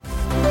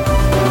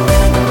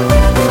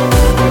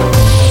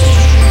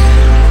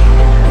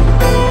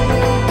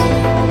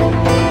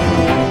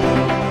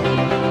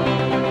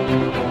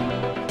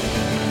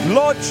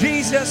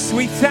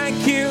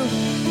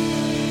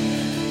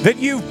that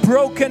you've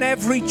broken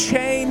every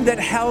chain that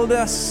held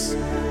us.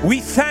 We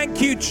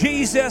thank you,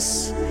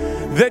 Jesus,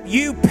 that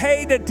you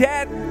paid a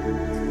debt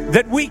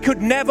that we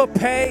could never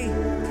pay.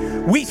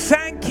 We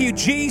thank you,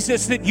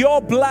 Jesus, that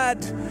your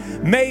blood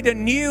made a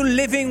new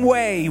living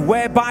way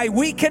whereby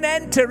we can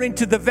enter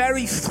into the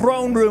very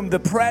throne room, the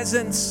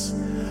presence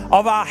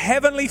of our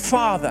Heavenly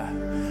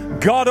Father,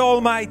 God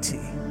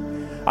Almighty.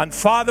 And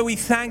Father, we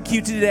thank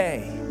you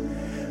today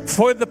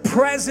for the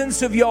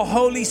presence of your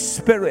Holy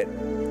Spirit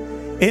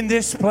in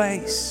this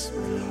place.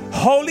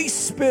 Holy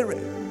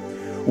Spirit,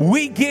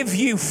 we give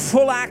you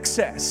full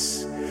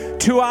access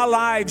to our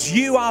lives.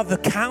 You are the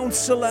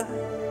counselor.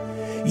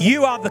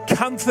 You are the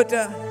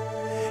comforter.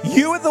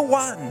 You are the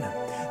one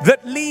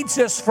that leads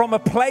us from a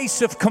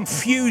place of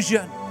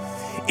confusion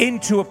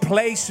into a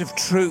place of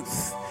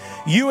truth.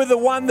 You are the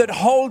one that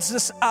holds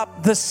us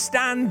up, the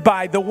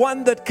standby, the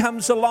one that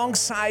comes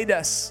alongside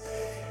us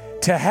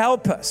to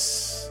help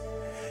us.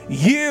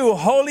 You,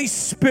 Holy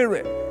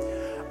Spirit,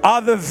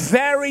 are the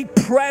very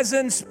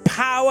presence,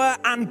 power,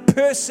 and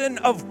person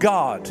of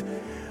God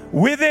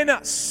within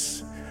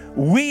us.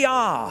 We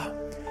are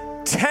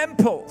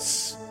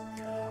temples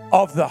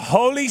of the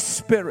Holy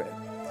Spirit.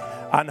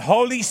 And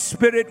Holy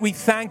Spirit, we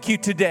thank you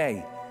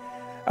today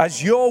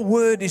as your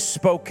word is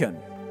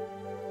spoken.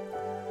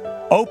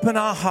 Open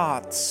our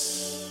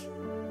hearts,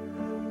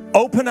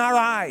 open our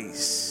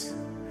eyes,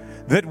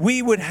 that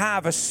we would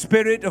have a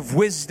spirit of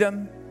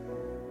wisdom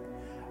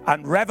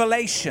and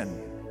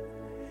revelation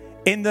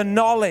in the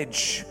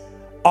knowledge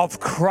of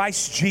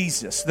Christ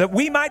Jesus, that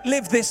we might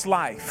live this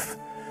life,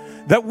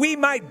 that we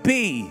might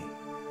be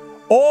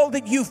all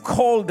that you've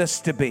called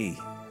us to be,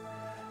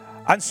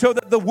 and so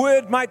that the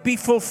word might be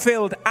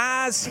fulfilled.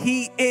 As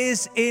he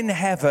is in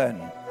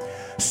heaven,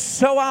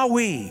 so are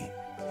we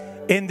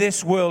in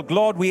this world.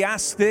 Lord, we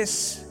ask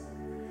this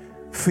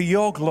for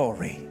your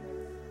glory.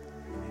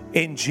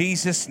 In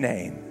Jesus'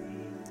 name,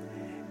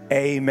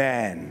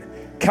 amen.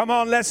 Come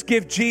on, let's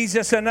give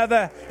Jesus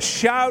another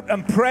shout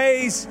and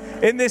praise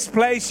in this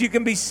place. You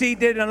can be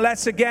seated, and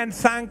let's again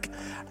thank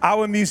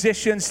our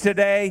musicians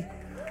today.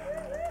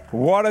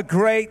 What a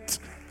great,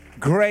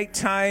 great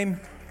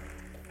time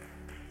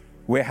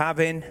we're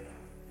having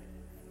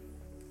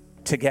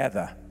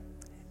together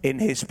in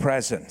his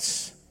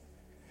presence.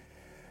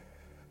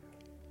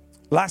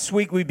 Last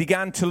week we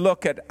began to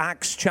look at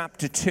Acts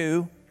chapter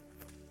 2,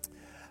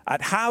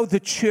 at how the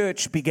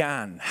church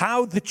began,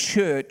 how the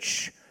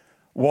church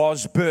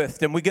was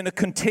birthed. And we're going to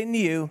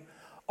continue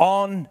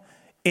on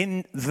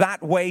in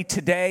that way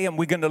today, and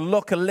we're going to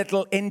look a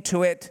little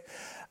into it.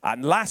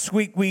 And last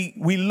week we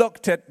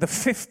looked at the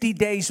 50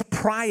 days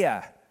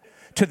prior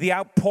to the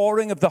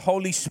outpouring of the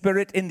Holy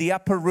Spirit in the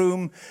upper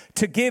room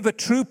to give a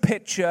true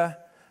picture,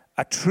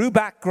 a true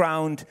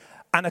background,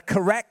 and a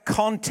correct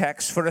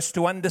context for us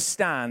to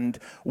understand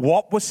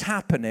what was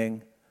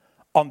happening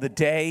on the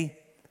day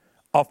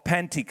of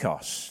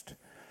Pentecost.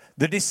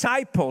 The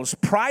disciples,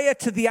 prior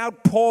to the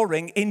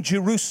outpouring in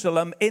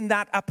Jerusalem in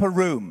that upper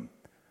room,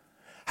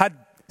 had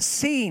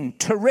seen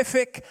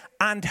terrific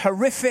and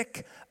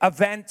horrific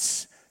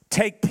events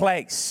take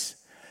place.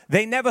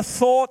 They never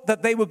thought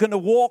that they were going to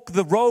walk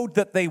the road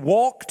that they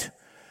walked,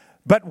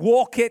 but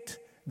walk it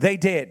they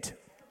did.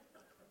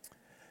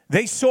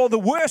 They saw the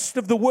worst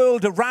of the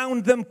world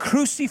around them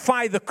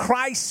crucify the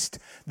Christ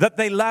that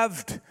they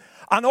loved.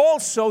 And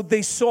also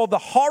they saw the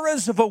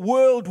horrors of a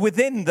world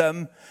within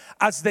them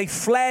as they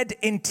fled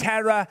in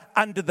terror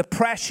under the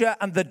pressure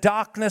and the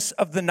darkness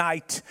of the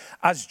night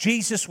as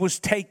Jesus was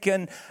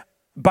taken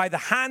by the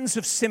hands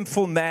of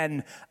sinful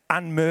men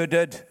and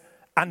murdered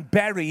and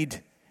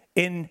buried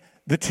in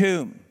the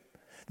tomb.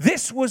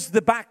 This was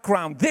the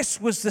background.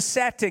 This was the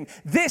setting.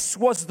 This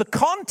was the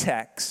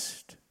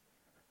context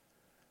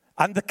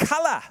and the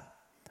color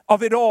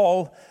of it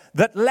all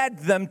that led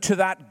them to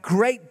that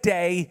great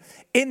day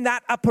in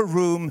that upper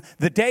room,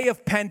 the day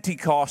of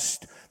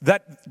Pentecost,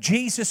 that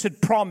Jesus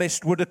had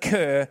promised would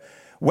occur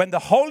when the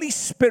Holy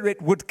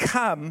Spirit would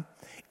come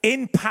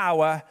in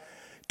power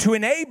to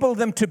enable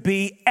them to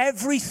be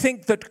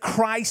everything that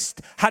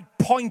Christ had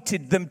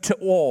pointed them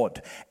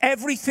toward,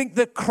 everything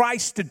that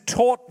Christ had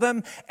taught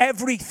them,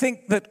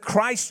 everything that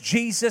Christ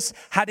Jesus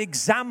had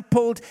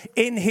exampled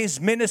in his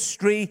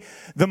ministry.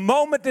 The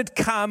moment had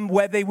come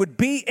where they would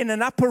be in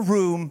an upper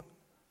room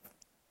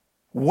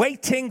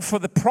waiting for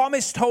the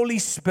promised Holy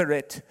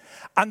Spirit,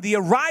 and the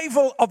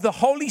arrival of the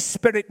Holy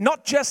Spirit,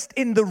 not just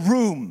in the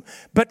room,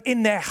 but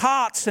in their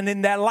hearts and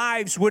in their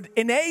lives, would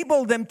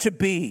enable them to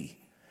be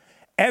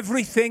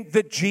everything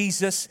that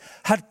Jesus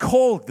had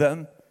called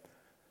them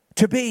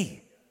to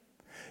be.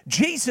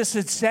 Jesus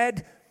had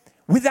said,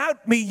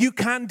 without me, you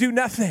can do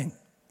nothing.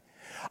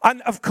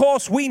 And of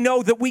course, we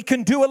know that we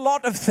can do a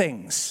lot of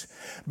things,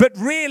 but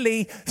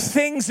really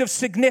things of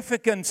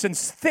significance and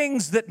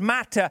things that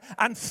matter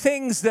and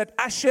things that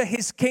usher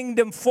his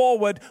kingdom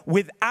forward,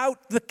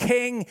 without the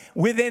King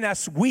within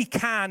us, we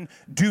can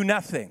do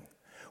nothing.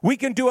 We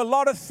can do a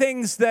lot of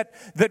things that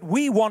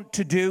we want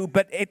to do,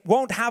 but it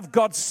won't have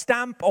God's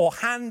stamp or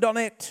hand on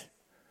it.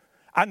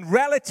 And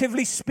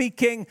relatively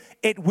speaking,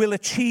 it will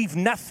achieve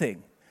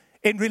nothing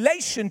in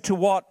relation to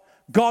what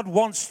God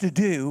wants to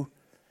do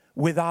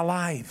with our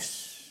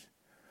lives.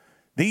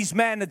 These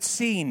men had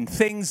seen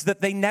things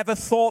that they never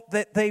thought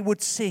that they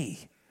would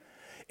see.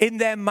 In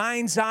their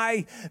mind's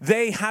eye,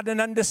 they had an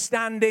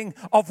understanding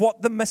of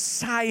what the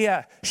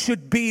Messiah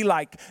should be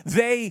like.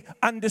 They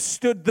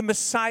understood the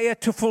Messiah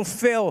to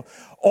fulfill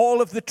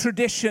all of the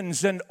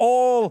traditions and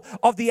all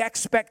of the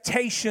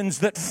expectations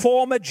that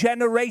former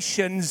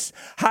generations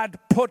had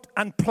put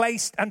and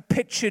placed and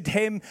pictured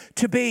him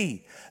to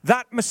be.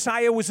 That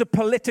Messiah was a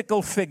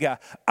political figure,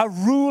 a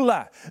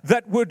ruler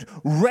that would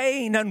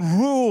reign and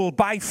rule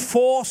by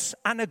force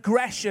and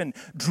aggression,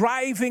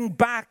 driving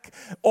back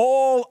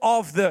all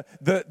of the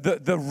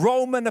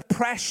Roman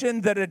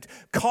oppression that had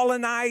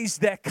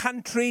colonized their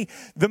country.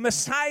 The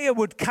Messiah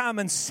would come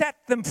and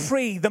set them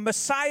free. The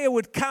Messiah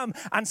would come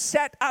and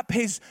set up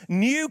his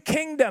new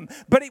kingdom,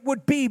 but it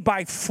would be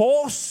by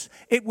force,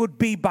 it would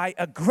be by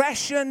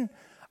aggression,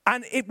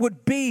 and it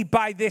would be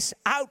by this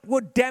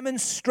outward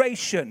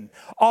demonstration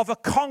of a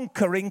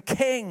conquering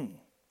king.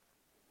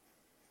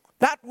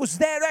 That was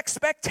their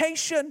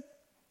expectation.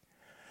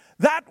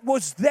 That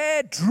was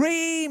their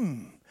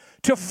dream,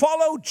 to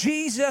follow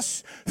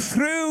Jesus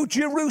through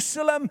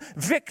Jerusalem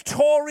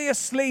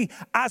victoriously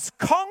as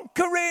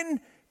conquering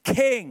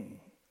king.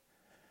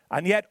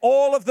 And yet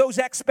all of those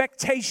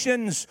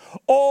expectations,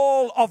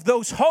 all of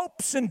those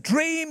hopes and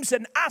dreams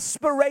and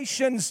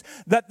aspirations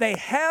that they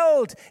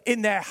held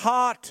in their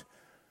heart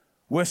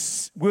were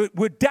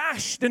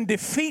dashed and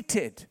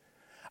defeated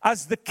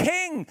as the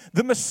king,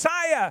 the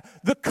Messiah,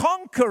 the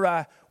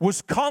conqueror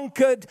was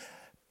conquered,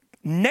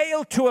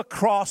 nailed to a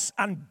cross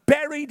and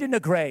buried in a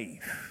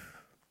grave.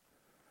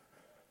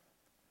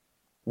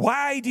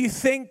 Why do you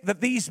think that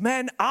these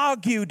men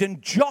argued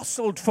and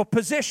jostled for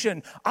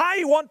position?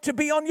 I want to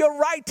be on your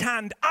right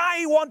hand.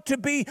 I want to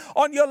be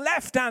on your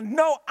left hand.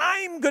 No,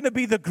 I'm going to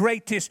be the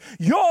greatest.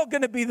 You're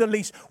going to be the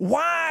least.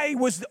 Why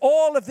was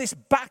all of this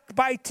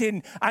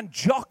backbiting and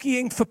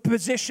jockeying for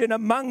position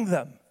among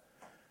them?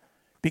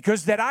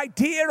 Because their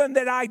idea and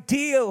their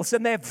ideals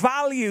and their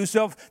values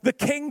of the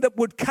king that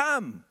would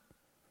come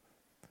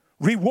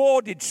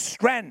rewarded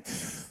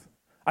strength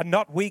and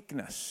not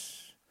weakness.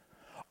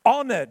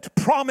 Honored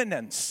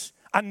prominence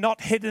and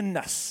not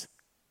hiddenness.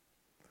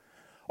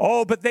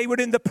 Oh, but they were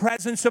in the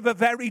presence of a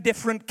very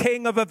different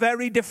king, of a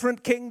very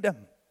different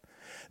kingdom.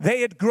 They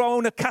had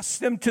grown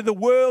accustomed to the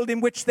world in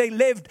which they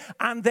lived,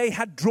 and they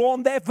had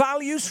drawn their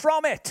values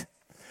from it.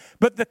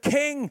 But the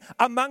king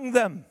among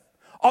them,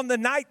 on the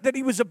night that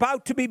he was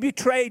about to be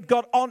betrayed,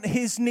 got on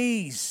his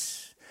knees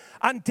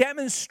and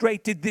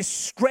demonstrated this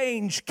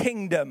strange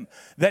kingdom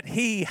that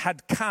he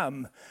had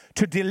come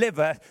to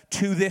deliver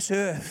to this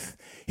earth.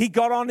 He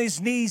got on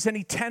his knees and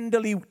he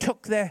tenderly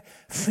took their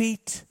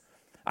feet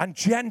and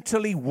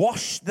gently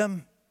washed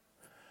them.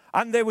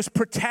 And there was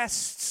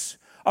protests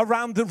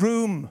around the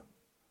room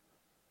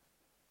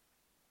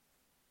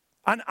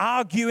and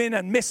arguing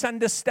and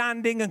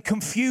misunderstanding and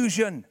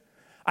confusion.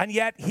 And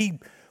yet he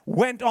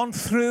went on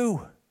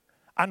through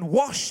and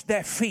washed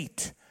their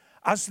feet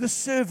as the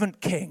servant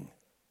king,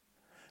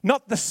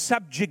 not the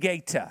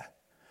subjugator,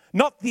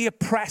 not the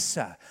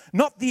oppressor,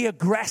 not the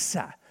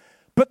aggressor,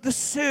 but the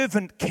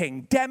servant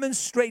king,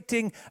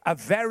 demonstrating a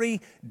very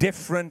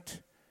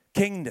different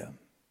kingdom.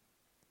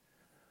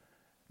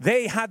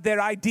 They had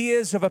their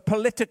ideas of a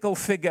political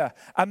figure,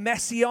 a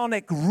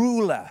messianic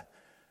ruler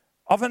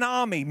of an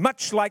army,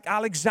 much like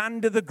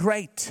Alexander the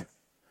Great.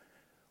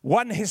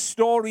 One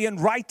historian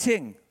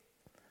writing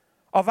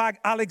of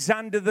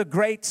Alexander the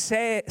Great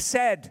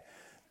said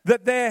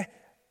that there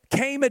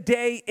came a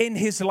day in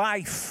his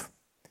life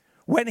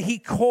when he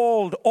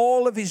called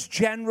all of his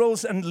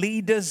generals and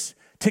leaders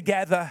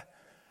together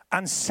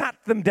and sat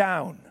them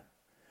down.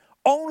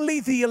 Only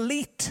the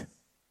elite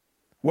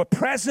were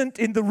present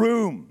in the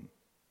room.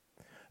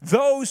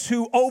 Those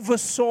who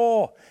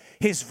oversaw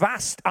his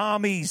vast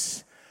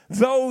armies,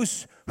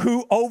 those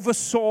who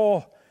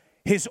oversaw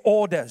his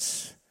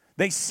orders.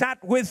 They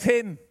sat with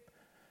him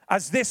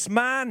as this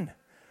man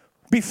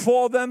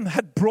before them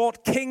had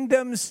brought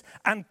kingdoms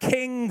and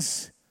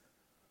kings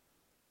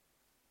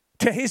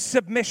to his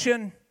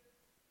submission.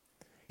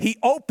 He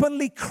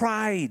openly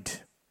cried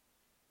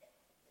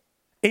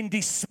in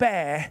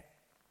despair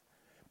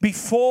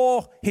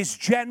before his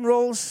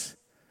generals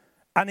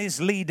and his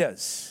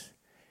leaders.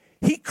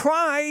 He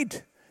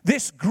cried,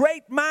 this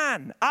great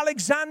man,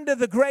 Alexander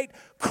the Great,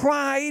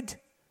 cried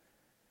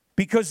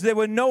because there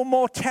were no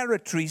more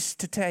territories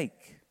to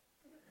take.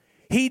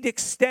 He'd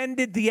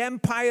extended the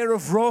empire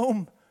of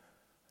Rome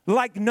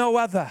like no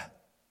other.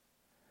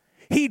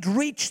 He'd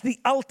reached the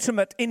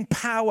ultimate in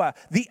power,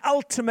 the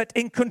ultimate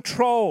in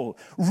control,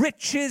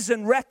 riches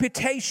and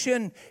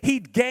reputation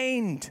he'd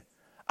gained,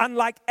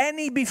 unlike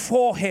any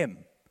before him.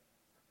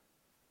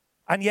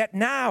 And yet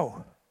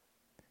now,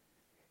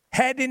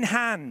 head in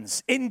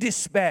hands, in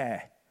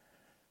despair,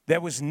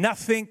 there was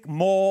nothing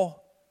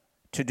more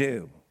to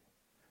do.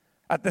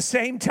 At the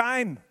same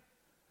time,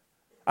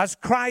 as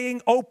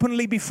crying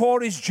openly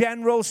before his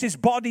generals, his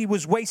body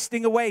was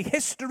wasting away.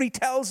 History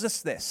tells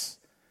us this.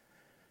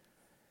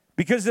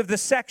 Because of the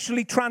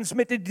sexually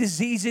transmitted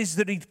diseases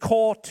that he'd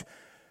caught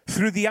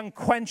through the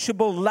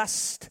unquenchable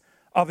lust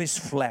of his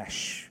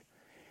flesh.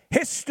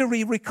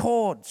 History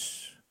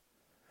records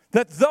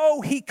that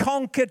though he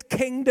conquered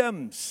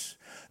kingdoms,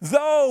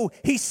 though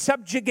he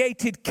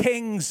subjugated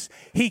kings,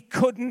 he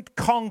couldn't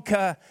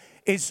conquer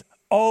his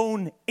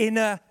own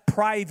inner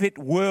private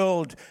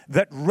world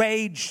that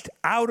raged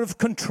out of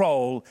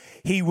control.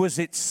 He was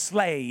its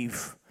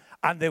slave,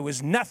 and there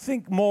was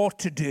nothing more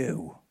to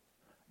do,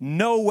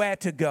 nowhere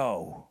to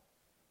go.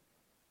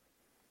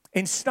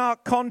 In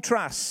stark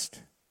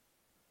contrast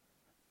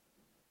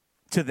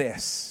to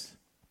this,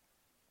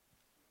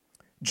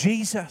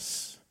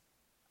 Jesus,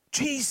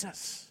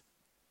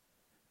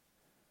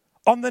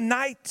 on the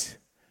night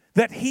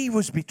that he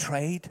was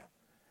betrayed,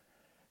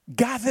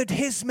 gathered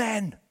his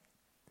men,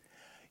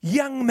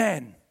 young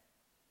men,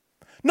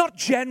 not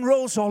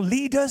generals or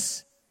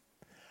leaders,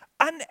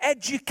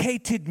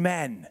 uneducated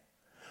men,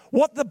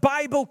 what the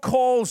Bible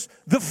calls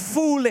the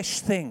foolish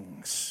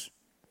things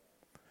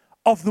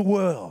of the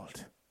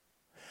world.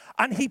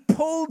 And he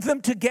pulled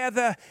them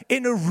together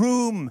in a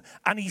room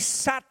and he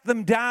sat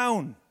them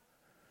down.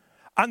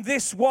 And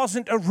this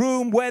wasn't a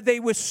room where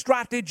they were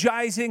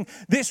strategizing.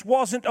 This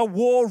wasn't a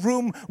war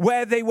room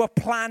where they were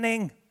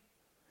planning.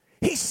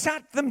 He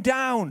sat them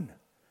down.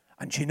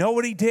 And you know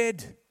what he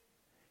did?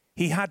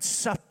 He had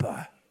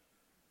supper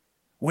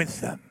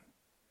with them.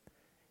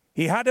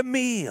 He had a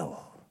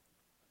meal,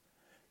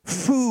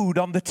 food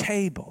on the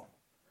table.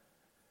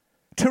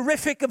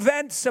 Terrific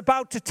events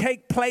about to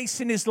take place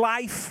in his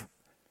life.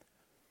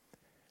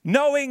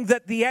 Knowing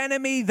that the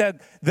enemy, the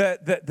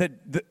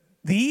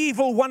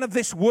evil one of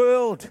this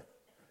world,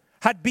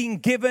 had been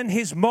given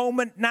his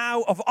moment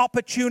now of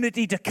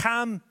opportunity to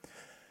come.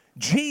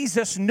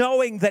 Jesus,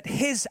 knowing that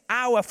his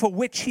hour for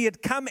which he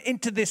had come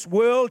into this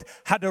world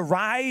had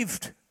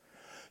arrived.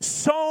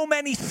 So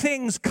many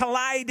things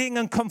colliding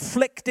and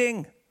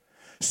conflicting.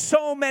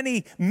 So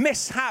many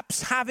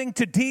mishaps having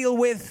to deal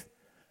with.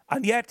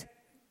 And yet,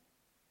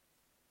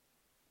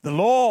 the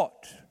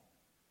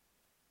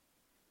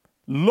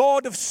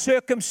Lord of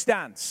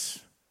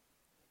circumstance,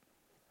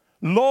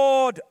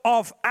 Lord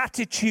of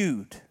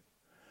attitude,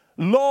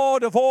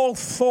 Lord of all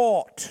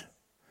thought,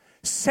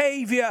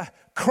 Savior,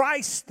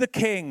 Christ the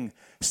King,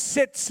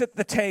 sits at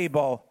the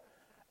table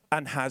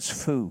and has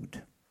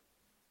food.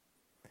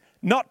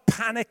 Not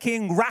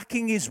panicking,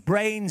 racking his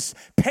brains,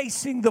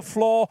 pacing the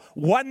floor,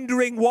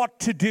 wondering what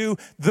to do.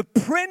 The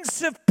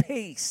Prince of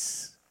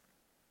Peace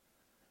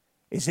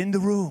is in the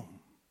room,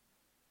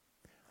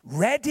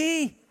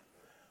 ready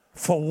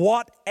for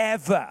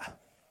whatever,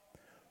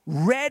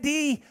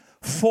 ready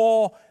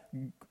for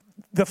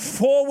the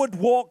forward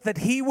walk that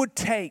he would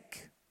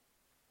take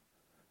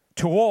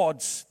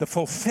towards the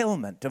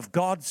fulfillment of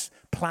God's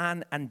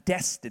plan and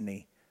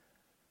destiny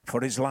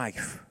for his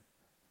life.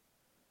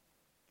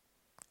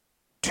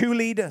 Two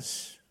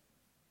leaders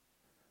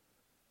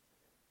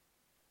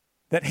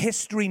that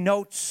history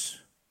notes,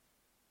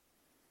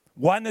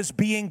 one as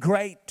being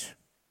great,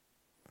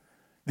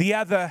 the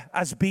other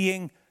as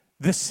being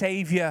the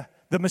Savior,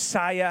 the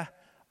Messiah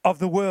of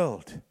the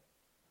world.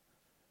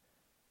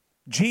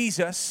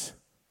 Jesus,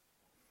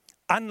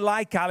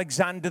 unlike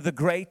Alexander the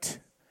Great,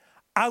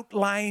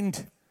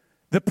 outlined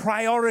the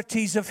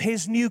priorities of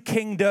his new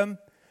kingdom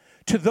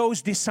to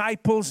those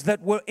disciples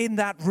that were in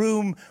that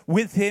room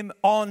with him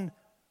on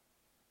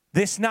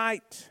this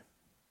night.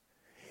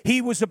 He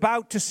was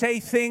about to say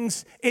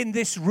things in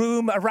this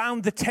room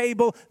around the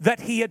table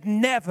that he had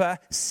never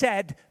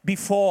said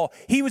before.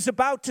 He was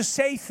about to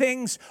say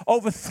things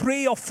over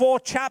 3 or 4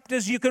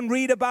 chapters. You can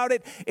read about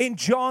it in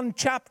John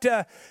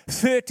chapter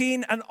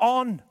 13 and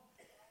on.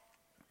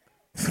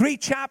 3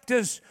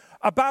 chapters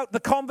about the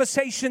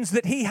conversations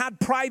that he had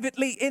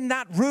privately in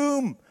that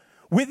room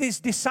with his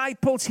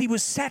disciples. He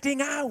was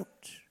setting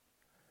out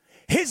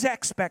his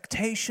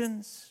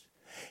expectations,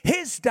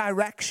 his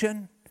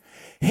direction,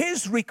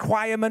 his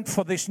requirement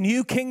for this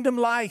new kingdom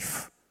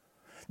life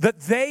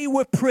that they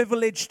were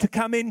privileged to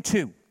come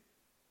into.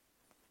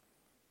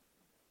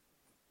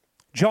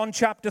 John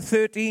chapter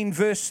 13,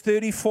 verse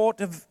 34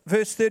 to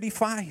verse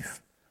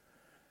 35.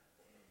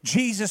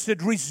 Jesus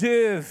had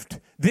reserved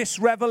this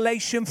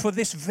revelation for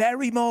this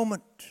very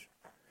moment.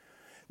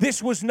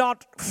 This was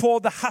not for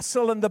the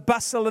hustle and the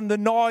bustle and the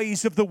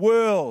noise of the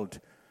world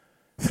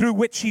through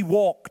which he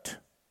walked.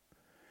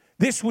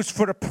 This was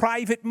for a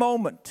private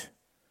moment.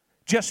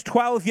 Just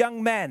 12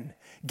 young men,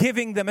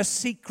 giving them a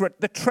secret,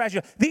 the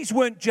treasure. These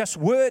weren't just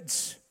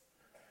words.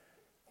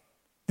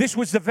 This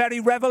was the very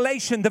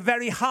revelation, the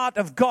very heart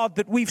of God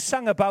that we've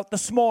sung about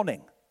this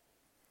morning.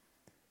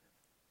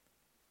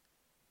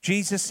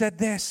 Jesus said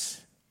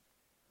this,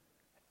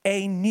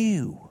 a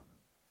new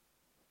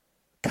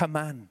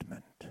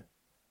commandment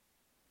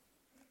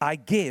I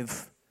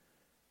give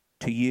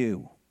to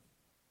you,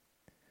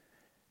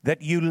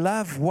 that you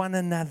love one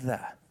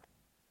another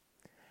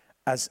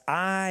as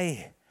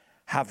I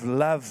have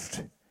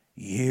loved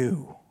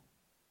you.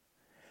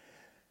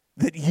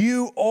 that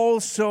you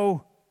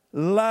also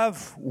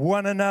love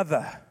one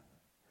another.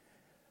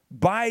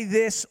 By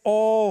this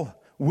all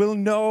will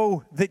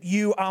know that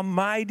you are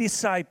my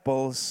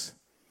disciples,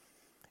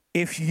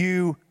 if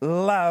you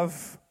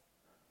love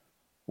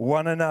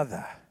one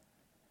another.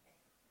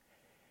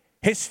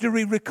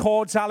 History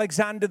records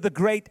Alexander the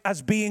Great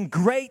as being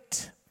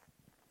great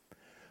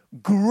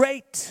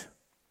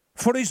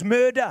for his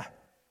murder,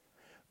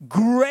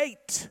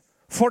 great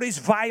for his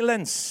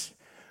violence,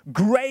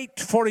 great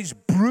for his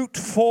brute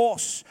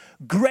force,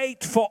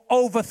 great for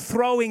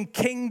overthrowing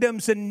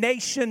kingdoms and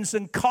nations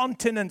and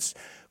continents,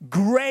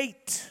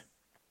 great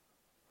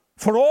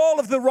for all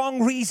of the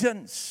wrong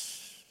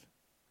reasons.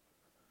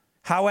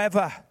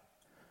 However,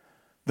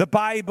 the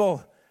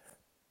Bible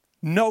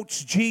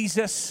notes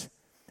Jesus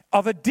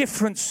of a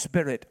different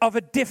spirit, of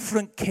a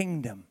different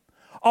kingdom,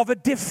 of a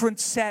different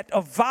set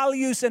of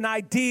values and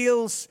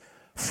ideals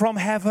from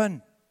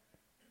heaven.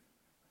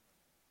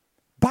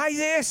 By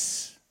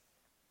this,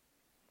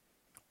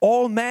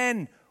 all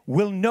men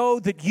will know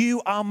that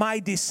you are my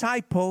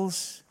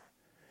disciples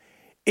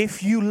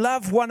if you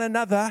love one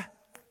another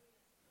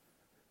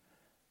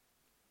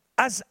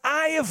as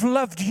I have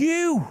loved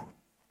you.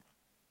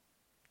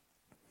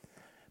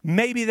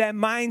 Maybe their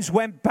minds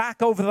went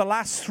back over the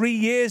last 3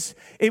 years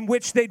in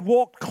which they'd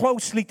walked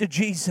closely to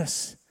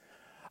Jesus.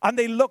 And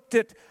they looked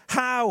at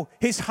how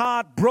his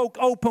heart broke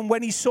open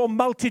when he saw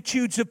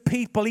multitudes of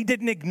people. He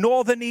didn't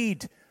ignore the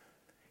need.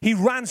 He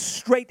ran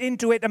straight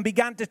into it and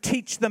began to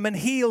teach them and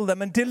heal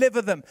them and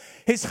deliver them.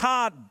 His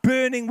heart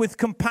burning with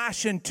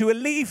compassion to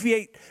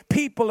alleviate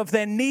people of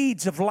their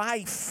needs of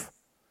life.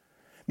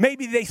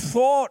 Maybe they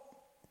thought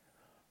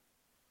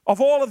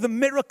of all of the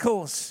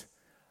miracles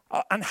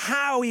and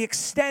how he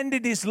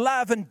extended his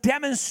love and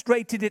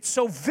demonstrated it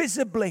so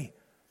visibly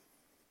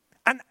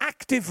and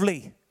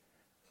actively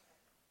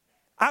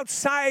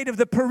outside of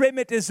the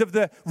perimeters of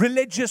the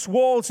religious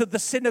walls of the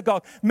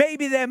synagogue.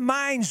 Maybe their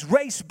minds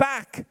raced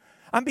back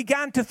and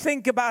began to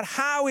think about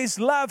how his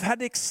love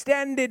had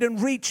extended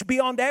and reached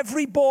beyond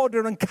every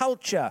border and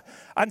culture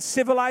and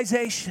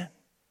civilization.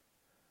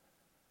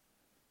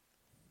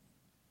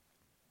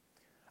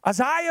 As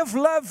I have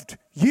loved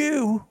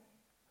you,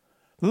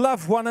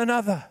 love one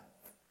another.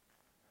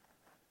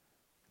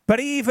 But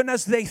even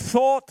as they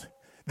thought,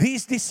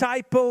 these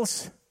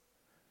disciples,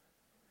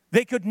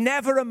 they could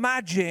never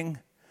imagine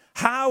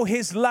how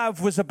his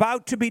love was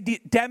about to be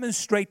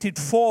demonstrated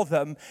for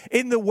them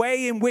in the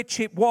way in which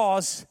it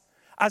was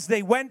as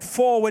they went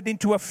forward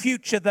into a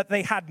future that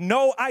they had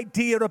no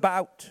idea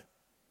about.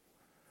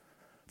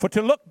 For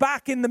to look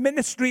back in the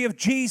ministry of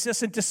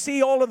Jesus and to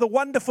see all of the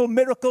wonderful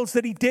miracles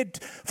that he did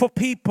for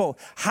people,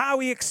 how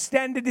he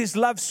extended his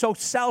love so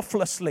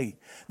selflessly,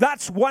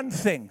 that's one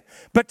thing.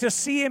 But to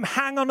see him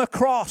hang on a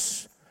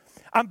cross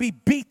and be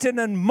beaten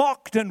and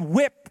mocked and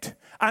whipped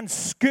and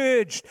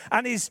scourged,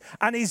 and his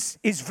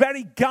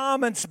very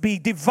garments be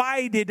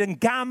divided and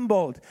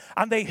gambled,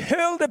 and they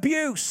hurled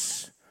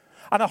abuse,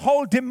 and a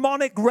whole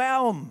demonic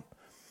realm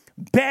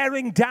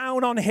bearing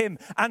down on him,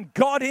 and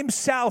God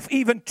himself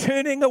even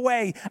turning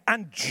away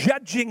and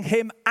judging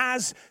him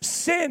as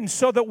sin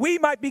so that we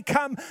might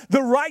become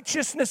the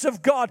righteousness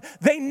of God.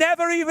 They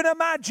never even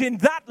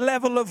imagined that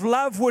level of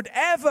love would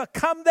ever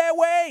come their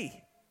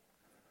way.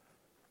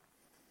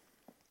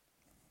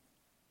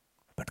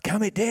 But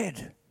come it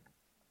did.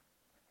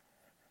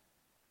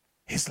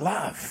 His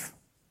love,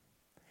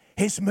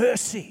 his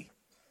mercy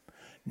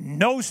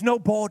knows no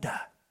border.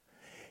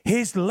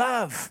 His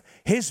love,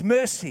 his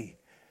mercy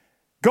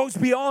goes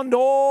beyond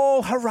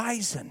all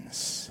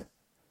horizons.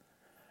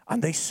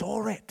 And they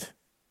saw it.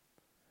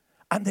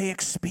 And they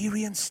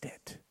experienced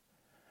it.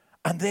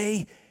 And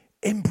they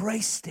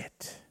embraced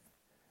it.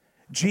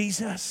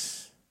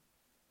 Jesus,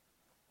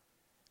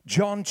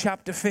 John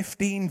chapter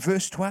 15,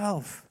 verse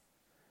 12,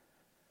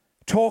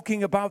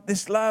 talking about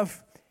this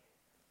love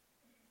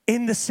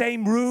in the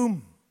same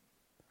room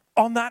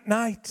on that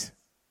night,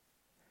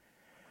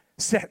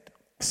 said,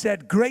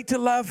 greater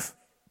love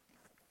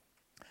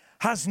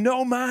has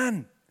no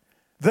man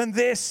than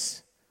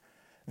this,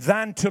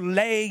 than to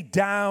lay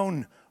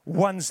down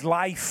one's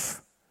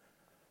life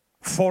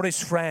for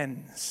his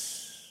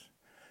friends.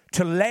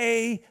 To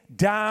lay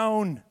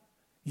down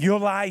your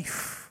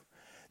life.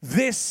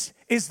 This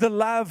is the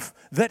love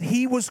that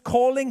he was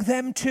calling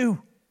them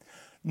to.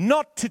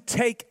 Not to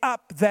take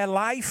up their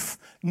life,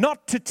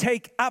 not to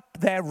take up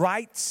their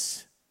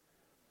rights,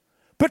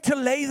 but to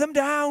lay them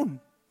down.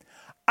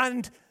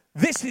 And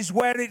this is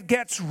where it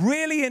gets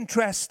really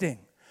interesting.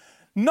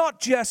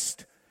 Not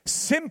just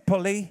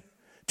simply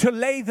to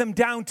lay them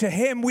down to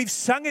him. We've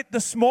sung it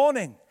this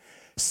morning,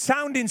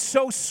 sounding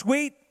so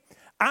sweet,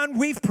 and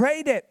we've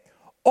prayed it.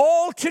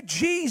 All to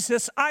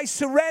Jesus I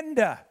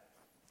surrender.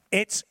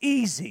 It's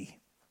easy.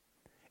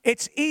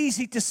 It's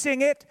easy to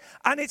sing it,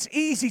 and it's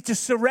easy to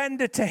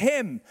surrender to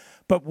him.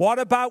 But what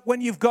about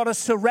when you've got to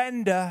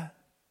surrender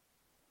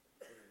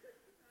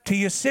to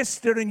your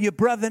sister and your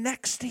brother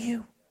next to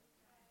you?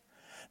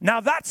 Now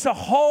that's a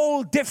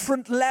whole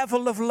different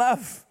level of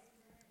love.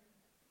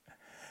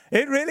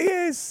 It really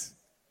is.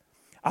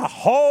 a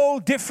whole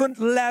different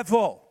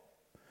level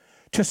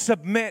to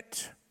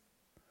submit.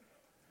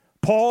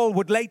 Paul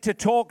would later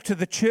talk to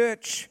the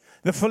church,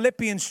 the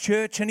Philippians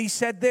church, and he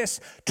said this,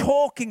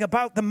 talking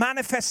about the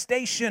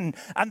manifestation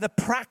and the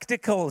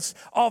practicals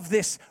of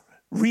this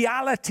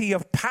reality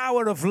of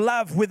power of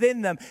love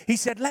within them. He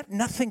said, let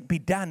nothing be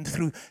done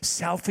through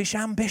selfish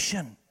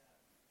ambition,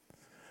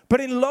 but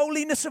in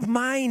lowliness of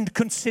mind,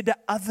 consider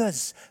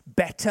others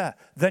better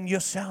than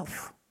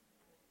yourself.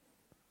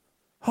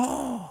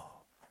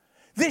 Oh,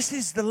 this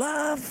is the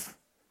love.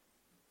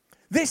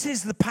 This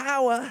is the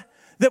power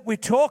that we're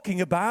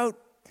talking about.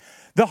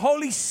 The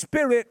Holy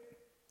Spirit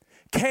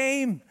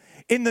came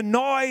in the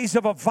noise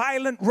of a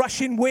violent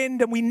rushing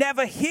wind, and we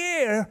never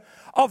hear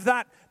of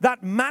that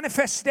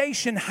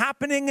manifestation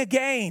happening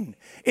again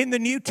in the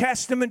New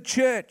Testament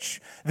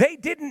church. They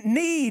didn't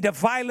need a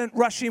violent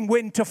rushing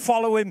wind to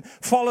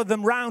follow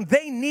them round.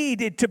 They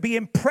needed to be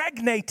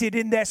impregnated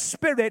in their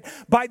spirit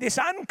by this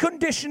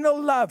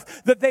unconditional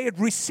love that they had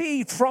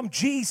received from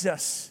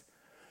Jesus.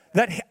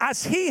 That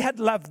as he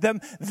had loved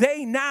them,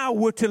 they now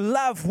were to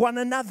love one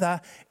another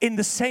in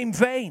the same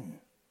vein.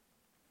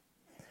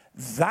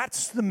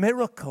 That's the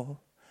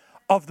miracle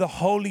of the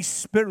Holy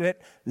Spirit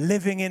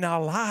living in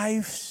our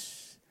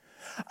lives.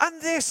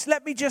 And this,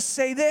 let me just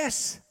say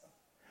this.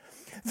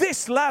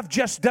 This love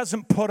just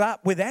doesn't put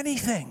up with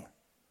anything.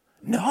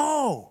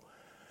 No,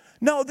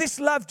 this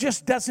love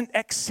just doesn't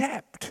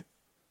accept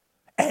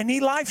any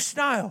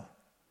lifestyle,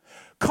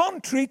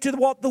 contrary to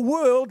what the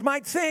world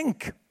might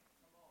think.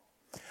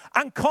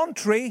 And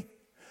contrary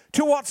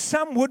to what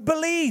some would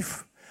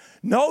believe.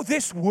 No,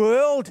 this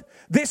world,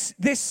 this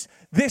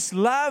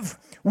love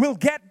will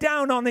get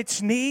down on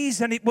its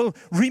knees and it will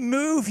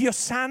remove your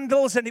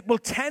sandals and it will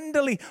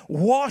tenderly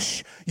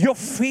wash your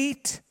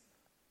feet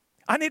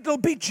and it'll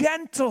be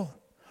gentle.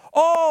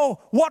 Oh,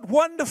 what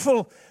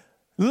wonderful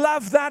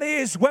love that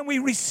is when we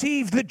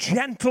receive the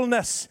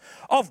gentleness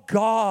of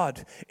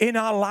God in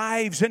our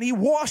lives and he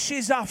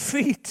washes our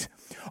feet.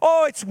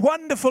 Oh, it's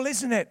wonderful,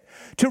 isn't it?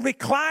 To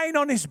recline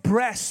on his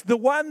breast, the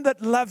one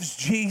that loves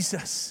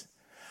Jesus,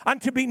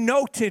 and to be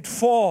noted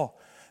for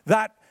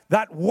that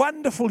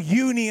wonderful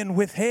union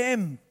with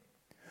him.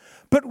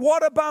 But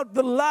what about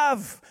the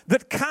love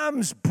that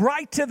comes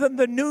brighter than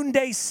the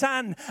noonday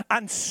sun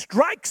and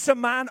strikes a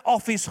man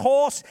off his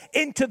horse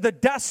into the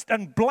dust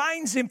and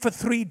blinds him for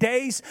 3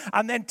 days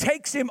and then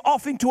takes him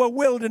off into a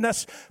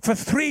wilderness for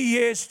 3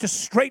 years to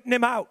straighten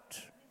him out?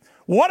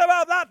 What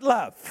about that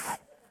love?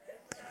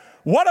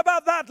 What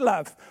about that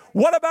love?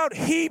 What about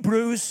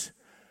Hebrews,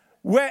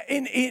 where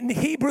in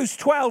Hebrews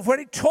 12, where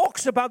it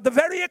talks about the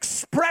very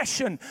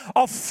expression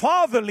of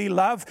fatherly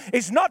love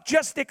is not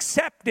just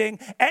accepting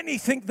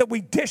anything that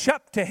we dish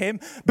up to him,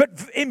 but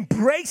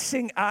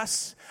embracing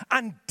us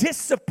and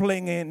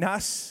disciplining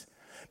us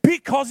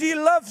because he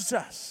loves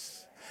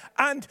us.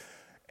 And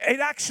it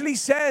actually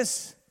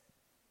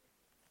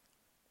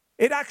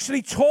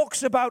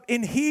talks about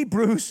in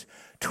Hebrews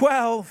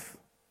 12,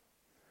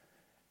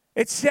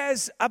 it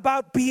says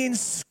about being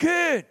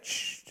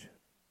scourged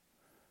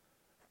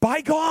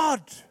by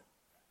God.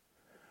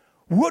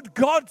 Would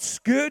God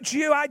scourge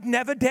you? I'd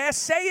never dare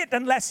say it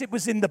unless it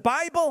was in the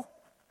Bible.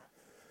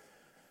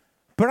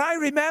 But I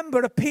remember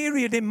a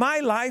period in my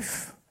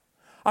life,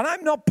 and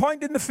I'm not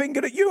pointing the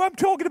finger at you, I'm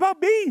talking about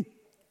me.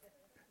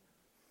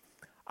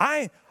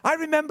 I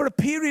remember a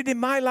period in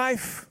my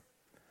life,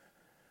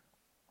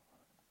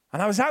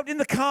 and I was out in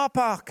the car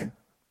park,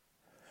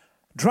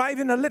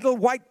 driving a little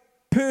white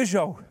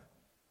Peugeot.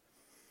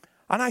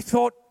 And I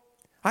thought,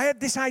 I had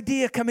this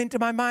idea come into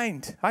my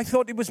mind. I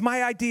thought it was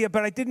my idea,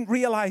 but I didn't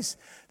realize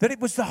that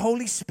it was the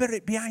Holy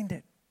Spirit behind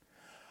it.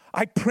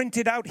 I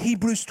printed out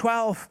Hebrews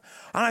 12,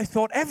 and I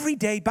thought every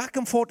day back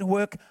and forth to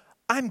work,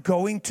 I'm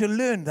going to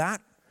learn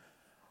that.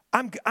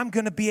 I'm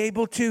going to be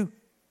able to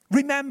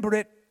remember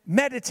it,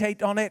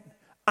 meditate on it,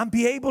 and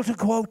be able to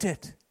quote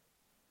it.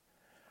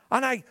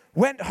 And I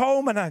went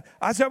home, and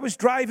as I was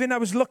driving, I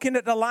was looking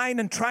at the line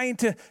and trying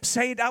to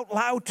say it out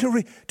loud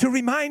to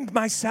remind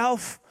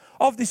myself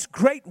of this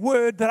great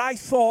word that I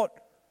thought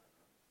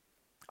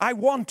I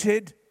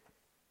wanted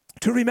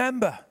to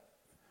remember.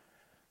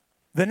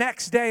 The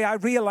next day, I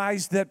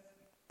realized that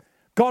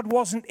God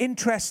wasn't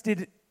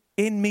interested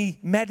in me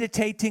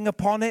meditating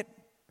upon it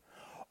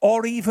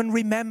or even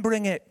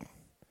remembering it.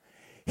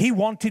 He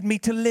wanted me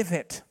to live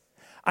it.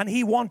 And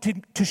he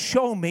wanted to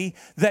show me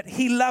that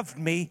he loved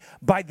me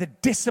by the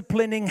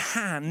disciplining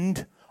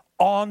hand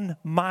on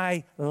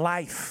my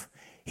life.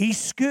 He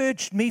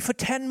scourged me for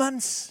 10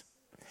 months.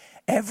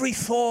 Every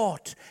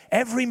thought,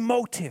 every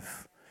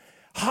motive,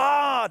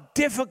 hard,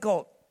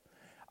 difficult.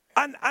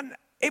 And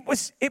it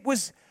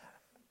was,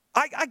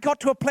 I got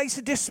to a place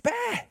of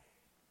despair.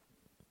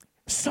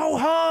 So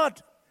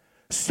hard,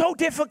 so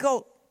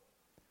difficult.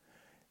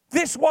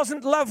 This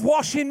wasn't love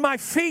washing my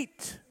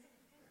feet.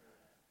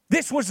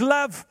 This was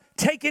love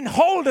taking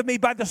hold of me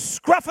by the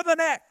scruff of the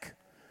neck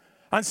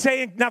and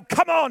saying, now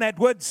come on,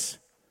 Edwards.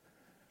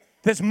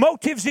 There's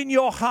motives in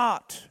your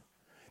heart.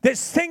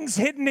 There's things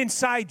hidden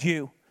inside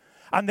you,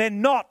 and they're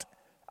not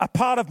a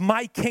part of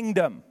my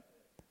kingdom.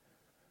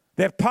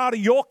 They're part of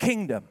your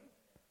kingdom.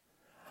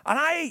 And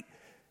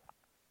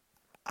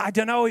I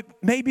don't know,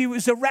 maybe it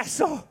was a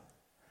wrestle.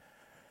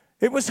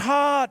 It was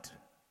hard,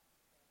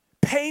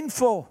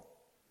 painful.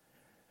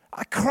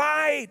 I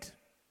cried.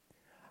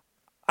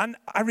 And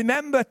I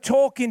remember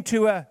talking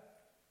to a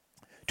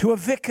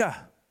vicar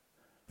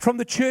from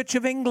the Church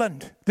of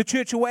England, the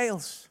Church of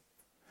Wales.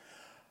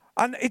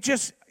 And it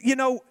just,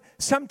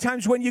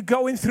 sometimes when you're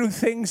going through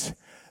things,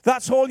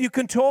 that's all you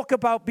can talk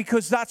about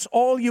because that's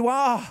all you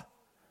are.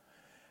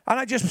 And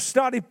I just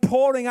started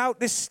pouring out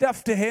this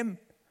stuff to him.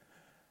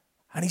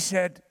 And he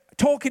said,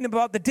 talking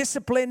about the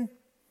discipline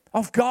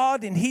of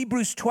God in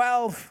Hebrews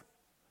 12.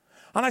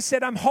 And I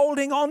said, I'm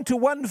holding on to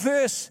one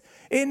verse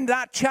in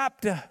that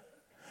chapter.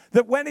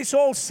 That when it's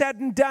all said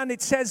and done,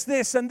 it says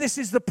this, and this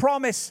is the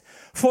promise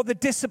for the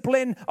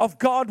discipline of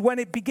God when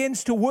it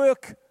begins to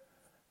work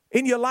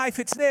in your life.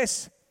 It's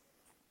this.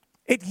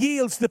 It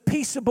yields the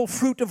peaceable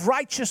fruit of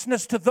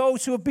righteousness to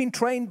those who have been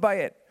trained by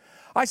it.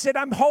 I said,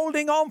 I'm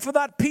holding on for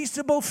that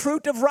peaceable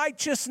fruit of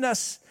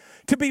righteousness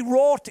to be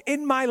wrought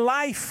in my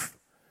life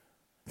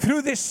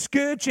through this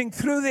scourging,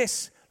 through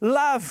this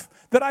love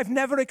that I've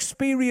never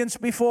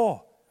experienced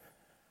before.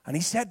 And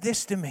he said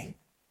this to me.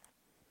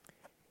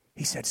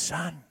 He said,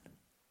 son,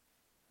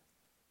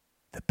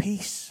 the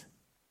peace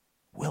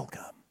will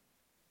come.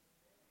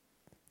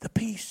 The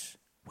peace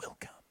will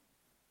come.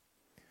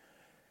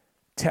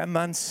 10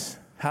 months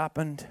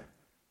happened.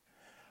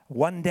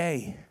 One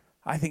day,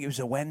 I think it was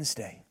a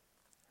Wednesday.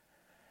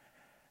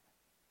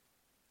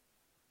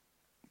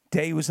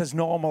 Day was as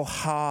normal,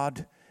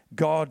 hard,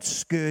 God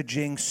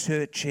scourging,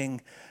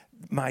 searching.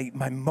 My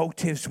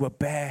motives were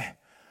bare.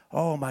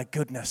 Oh my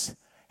goodness.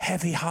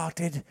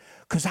 Heavy-hearted.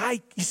 Because I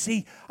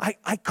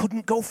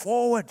couldn't go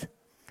forward.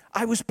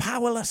 I was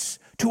powerless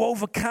to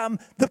overcome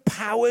the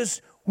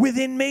powers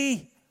within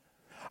me.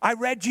 I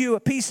read you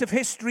a piece of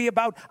history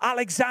about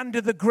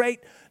Alexander the Great,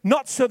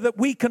 not so that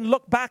we can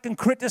look back and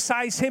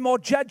criticize him or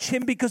judge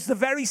him, because the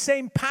very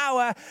same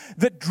power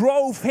that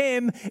drove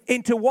him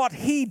into what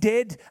he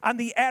did and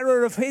the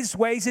error of his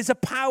ways is a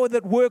power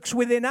that works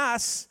within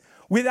us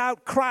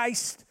without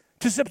Christ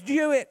to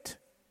subdue it.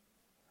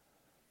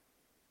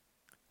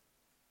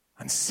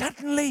 And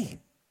suddenly,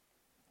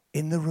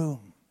 in the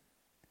room,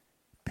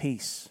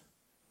 peace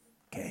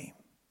came.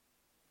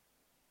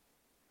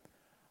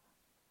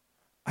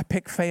 I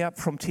picked Faye up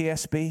from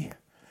TSB.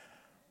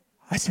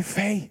 I said,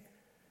 Faye,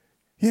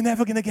 you're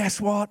never going to guess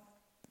what?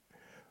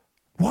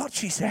 What?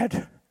 She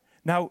said.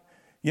 Now,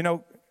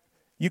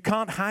 you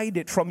can't hide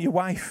it from your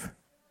wife.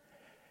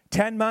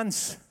 10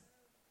 months,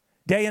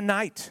 day and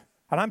night.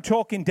 And I'm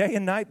talking day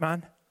and night,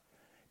 man.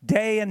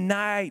 Day and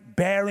night,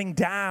 bearing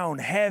down,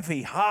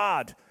 heavy,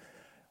 hard.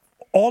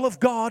 All of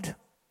God.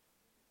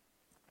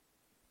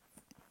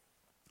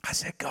 I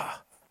said, God.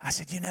 I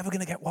said, you're never going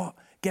to get what?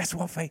 Guess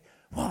what, Faye?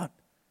 What?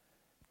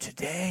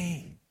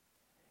 Today,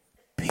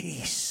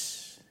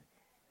 peace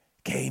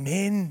came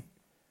in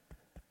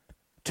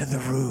to the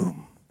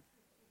room.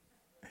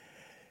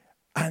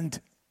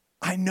 And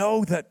I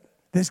know that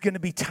there's going to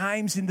be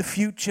times in the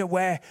future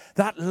where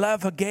that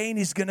love again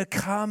is going to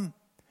come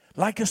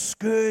like a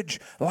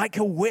scourge, like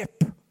a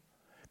whip,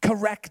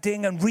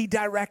 correcting and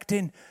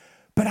redirecting.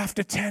 But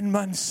after 10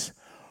 months,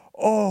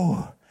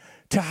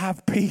 to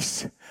have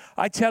peace.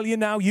 I tell you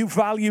now, you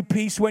value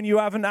peace when you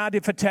haven't had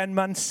it for 10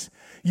 months.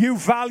 You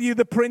value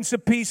the Prince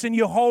of Peace and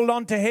you hold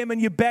on to him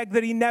and you beg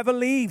that he never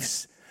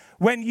leaves.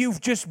 When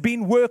you've just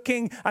been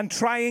working and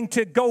trying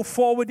to go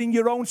forward in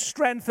your own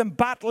strength and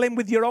battling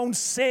with your own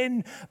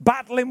sin,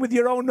 battling with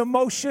your own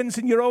emotions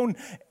and your own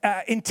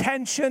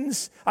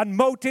intentions and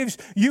motives,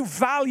 you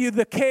value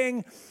the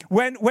King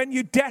when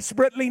you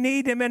desperately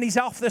need him and he's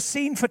off the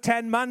scene for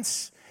 10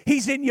 months.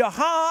 He's in your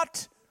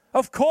heart,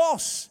 of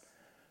course,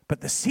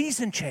 but the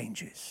season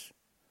changes.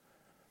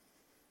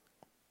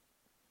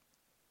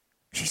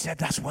 She said,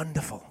 that's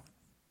wonderful.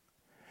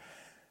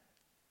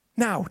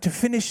 Now, to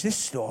finish this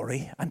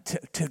story and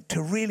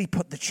to really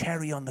put the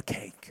cherry on the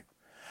cake,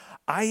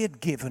 I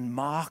had given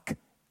Mark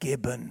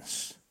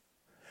Gibbons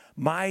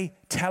my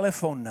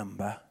telephone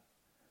number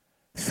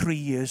 3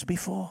 years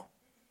before.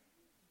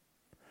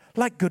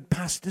 Like good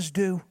pastors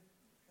do.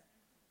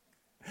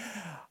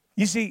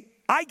 You see,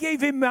 I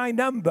gave him my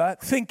number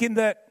thinking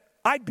that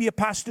I'd be a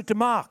pastor to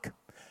Mark.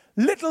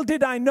 Little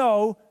did I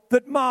know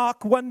that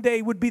Mark one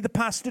day would be the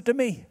pastor to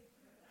me.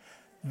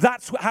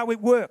 That's how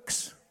it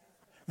works.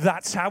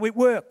 That's how it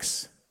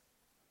works.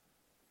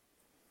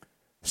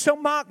 So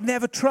Mark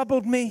never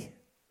troubled me.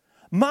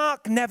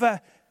 Mark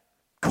never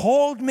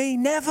called me,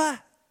 never.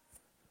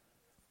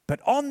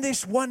 But on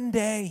this one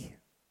day,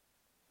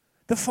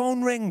 the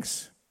phone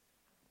rings.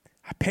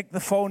 I pick the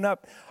phone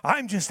up.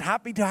 I'm just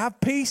happy to have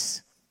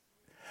peace.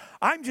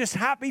 I'm just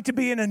happy to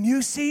be in a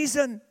new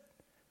season.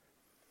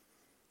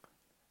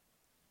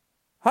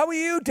 How are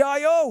you,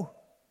 Dio?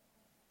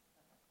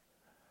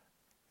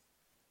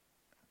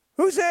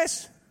 Who's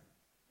this?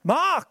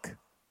 Mark.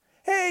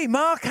 Hey,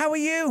 Mark, how are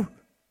you?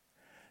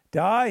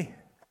 Di,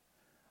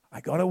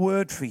 I got a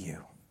word for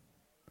you.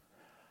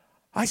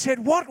 I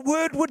said, what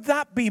word would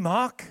that be,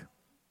 Mark?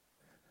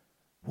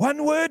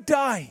 One word,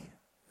 Di.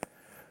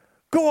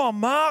 Go on,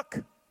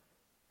 Mark.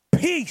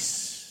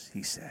 Peace,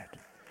 he said.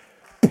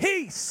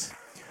 Peace.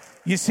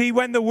 You see,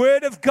 when the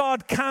word of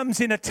God comes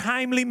in a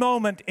timely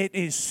moment, it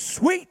is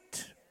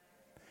sweet.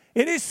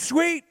 It is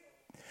sweet.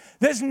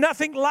 There's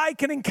nothing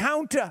like an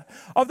encounter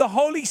of the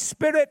Holy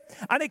Spirit,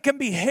 and it can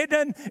be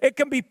hidden, it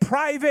can be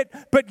private,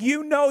 but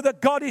you know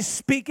that God is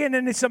speaking,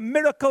 and it's a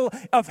miracle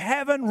of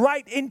heaven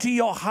right into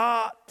your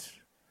heart.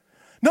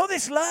 No,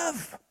 this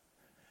love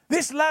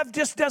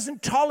just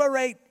doesn't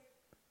tolerate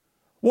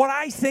what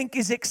I think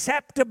is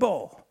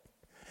acceptable.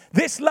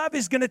 This love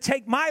is going to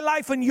take my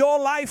life and your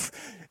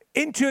life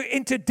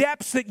into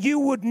depths that you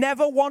would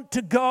never want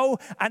to go,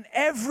 and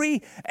every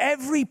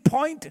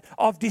point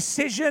of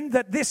decision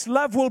that this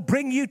love will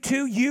bring you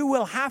to, you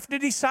will have to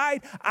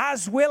decide,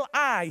 as will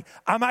I.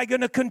 Am I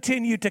going to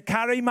continue to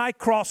carry my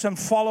cross and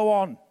follow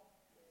on?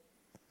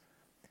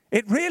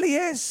 It really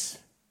is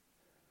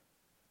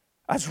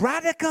as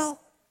radical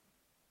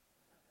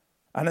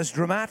and as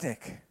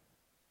dramatic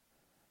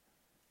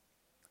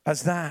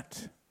as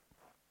that.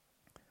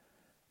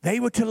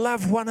 They were to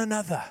love one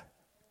another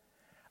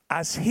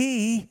as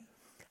he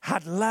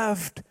had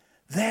loved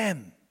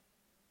them.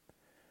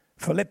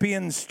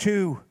 Philippians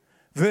 2,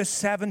 verse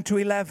 7 to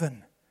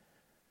 11,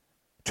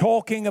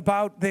 talking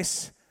about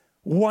this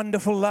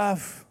wonderful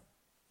love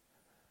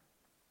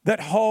that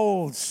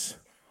holds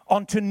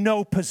onto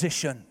no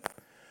position.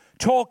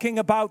 Talking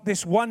about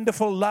this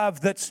wonderful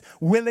love that's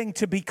willing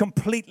to be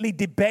completely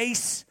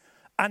debased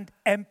and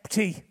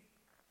empty.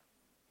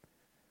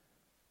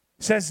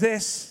 Says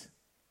this,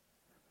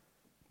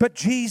 but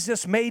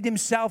Jesus made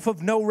himself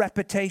of no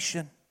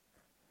reputation,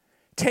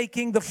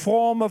 taking the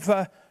form of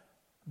a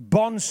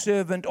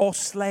bondservant or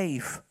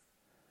slave,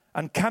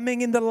 and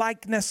coming in the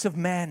likeness of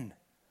men,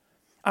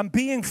 and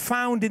being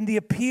found in the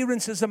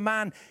appearance as a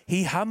man,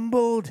 he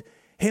humbled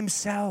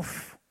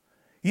himself.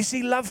 You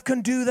see, love can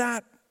do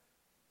that.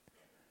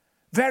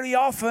 Very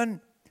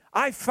often,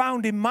 I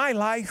found in my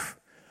life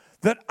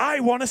that I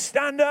want to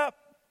stand up.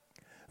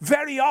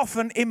 Very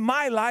often in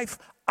my life,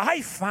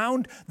 I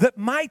found that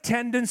my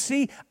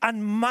tendency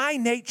and my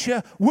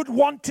nature would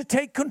want to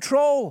take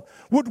control,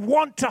 would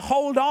want to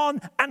hold on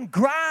and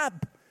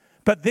grab.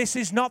 But this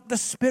is not the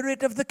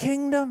spirit of the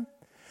kingdom.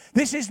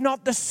 This is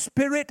not the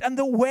spirit and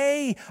the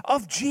way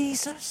of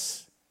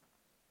Jesus.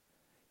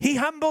 He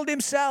humbled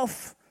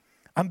himself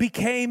and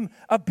became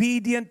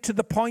obedient to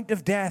the point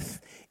of death,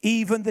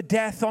 even the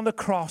death on the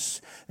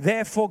cross.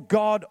 Therefore,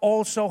 God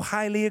also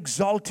highly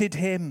exalted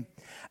him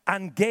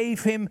and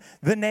gave him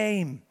the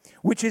name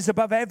which is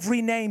above every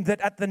name,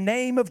 that at the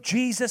name of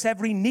Jesus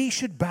every knee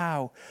should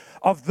bow,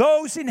 of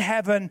those in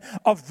heaven,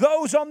 of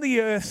those on the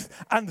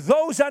earth, and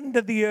those under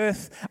the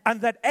earth,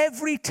 and that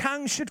every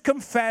tongue should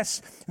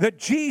confess that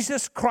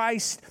Jesus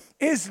Christ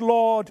is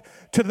Lord,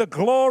 to the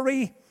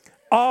glory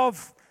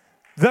of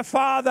the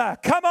Father.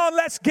 Come on,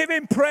 let's give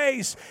him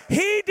praise.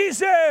 He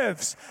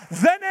deserves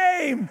the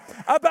name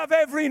above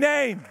every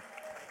name.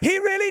 He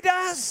really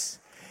does.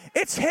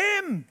 It's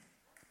him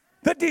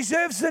that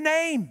deserves the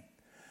name.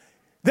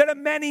 There are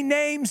many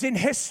names in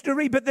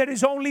history, but there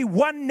is only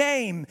one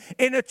name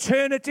in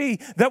eternity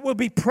that will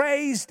be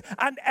praised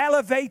and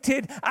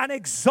elevated and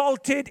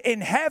exalted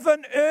in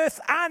heaven, earth,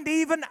 and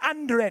even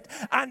under it.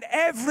 And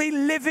every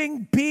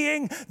living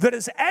being that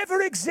has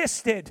ever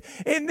existed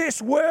in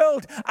this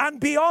world and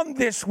beyond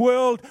this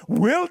world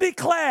will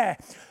declare,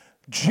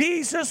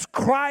 Jesus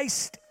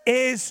Christ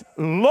is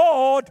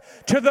Lord,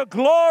 to the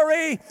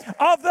glory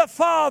of the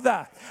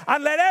Father.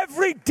 And let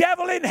every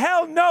devil in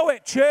hell know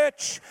it,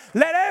 church.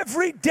 Let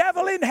every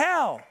devil in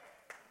hell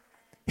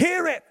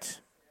hear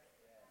it.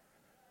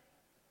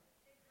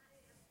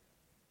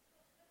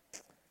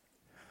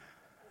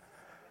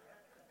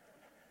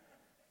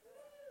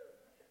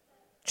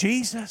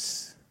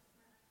 Jesus.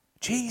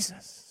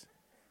 Jesus.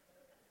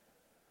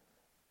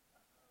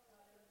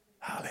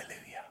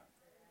 Hallelujah.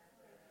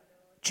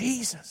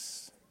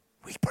 Jesus,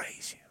 we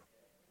praise you.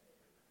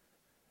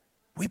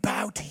 We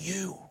bow to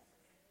you.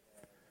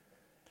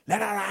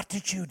 Let our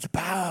attitudes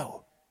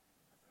bow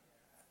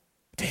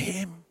to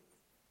him.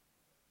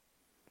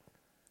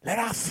 Let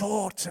our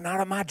thoughts and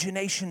our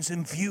imaginations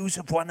and views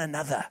of one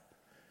another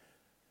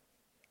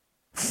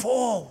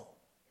fall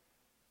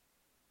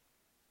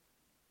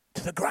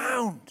to the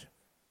ground,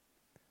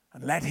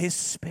 and let his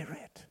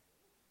spirit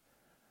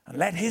and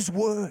let his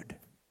word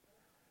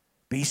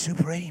be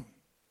supreme.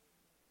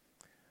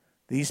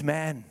 These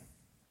men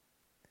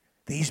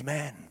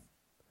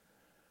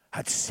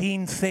had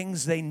seen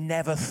things they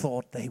never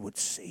thought they would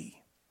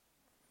see.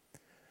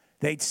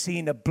 They'd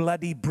seen a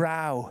bloody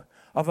brow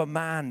of a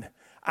man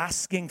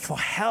asking for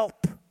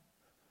help.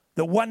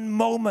 The one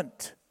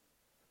moment,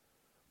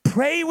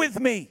 pray with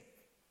me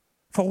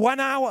for 1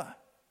 hour.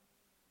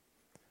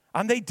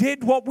 And they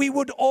did what we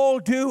would all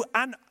do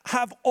and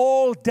have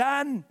all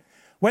done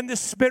when the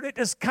Spirit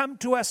has come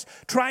to us,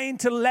 trying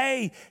to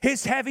lay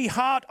his heavy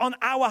heart on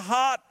our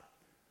heart.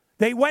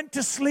 They went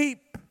to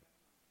sleep.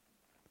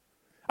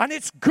 And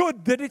it's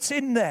good that it's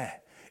in there.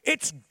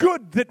 It's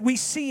good that we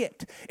see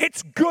it.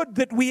 It's good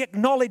that we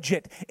acknowledge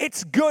it.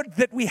 It's good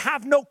that we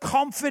have no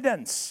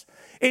confidence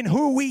in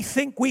who we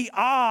think we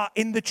are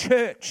in the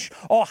church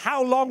or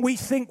how long we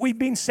think we've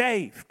been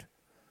saved.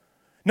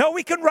 No,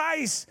 we can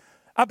rise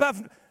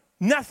above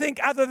nothing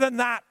other than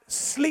that,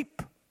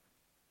 sleep.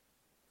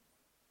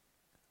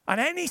 And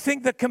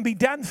anything that can be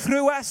done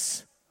through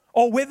us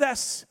or with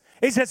us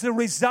is as a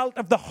result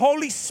of the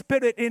Holy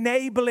Spirit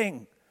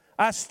enabling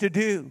us to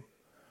do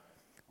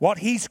what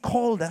He's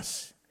called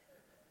us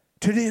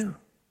to do.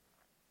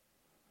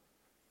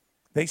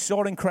 They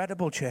saw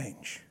incredible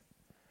change.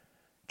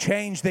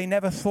 Change they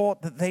never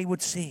thought that they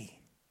would see.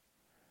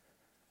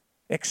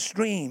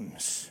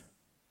 Extremes.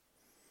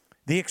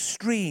 The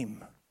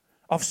extreme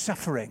of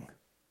suffering.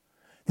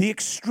 The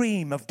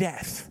extreme of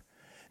death.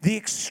 The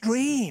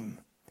extreme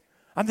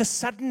and the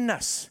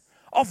suddenness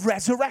of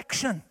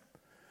resurrection.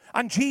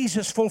 And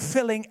Jesus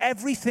fulfilling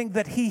everything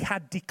that He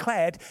had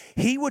declared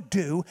He would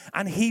do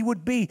and He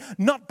would be.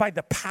 Not by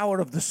the power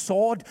of the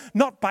sword,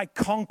 not by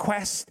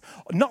conquest,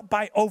 not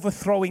by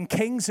overthrowing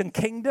kings and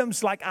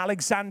kingdoms like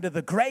Alexander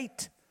the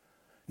Great.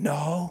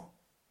 No,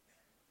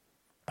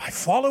 by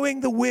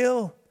following the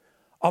will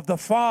of the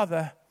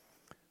Father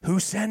who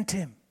sent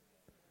Him.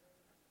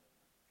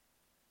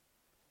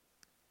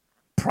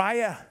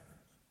 Prior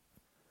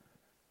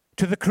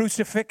to the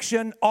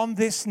crucifixion on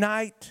this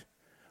night,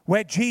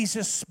 where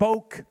Jesus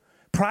spoke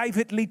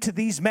privately to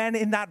these men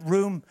in that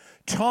room,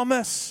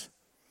 Thomas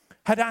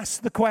had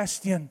asked the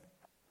question,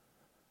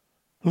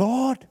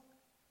 Lord,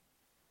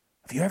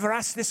 have you ever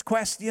asked this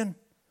question?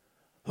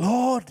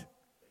 Lord,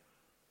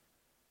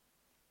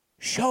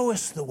 show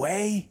us the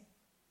way.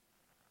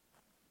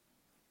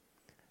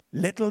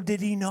 Little did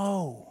he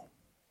know,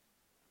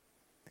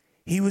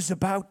 he was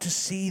about to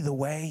see the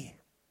way.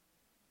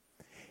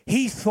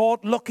 He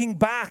thought, looking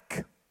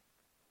back,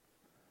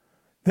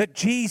 that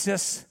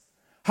Jesus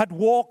had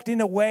walked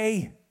in a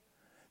way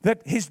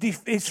that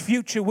his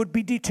future would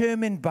be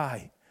determined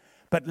by.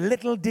 But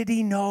little did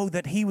he know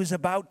that he was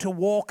about to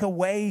walk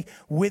away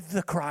with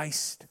the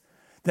Christ,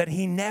 that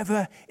he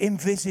never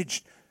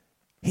envisaged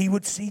he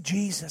would see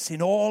Jesus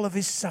in all of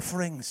his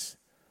sufferings,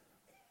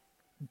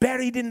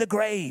 buried in the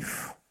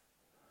grave,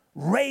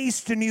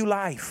 raised to new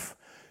life.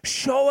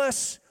 Show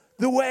us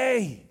the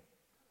way.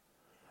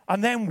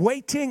 And then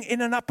waiting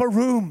in an upper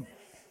room,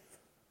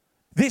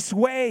 this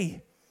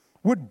way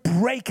would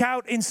break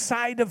out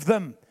inside of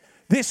them.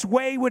 This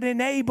way would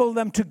enable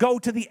them to go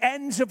to the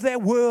ends of their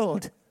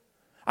world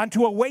and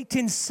to a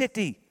waiting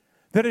city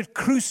that had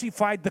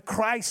crucified the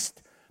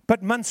Christ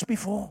but months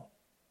before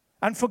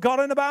and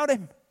forgotten about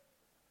Him.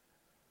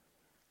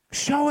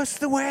 Show us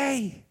the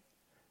way.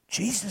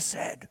 Jesus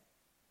said,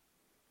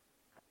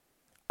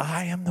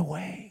 I am the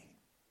way.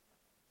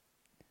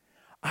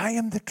 I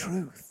am the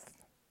truth.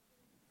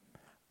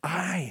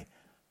 I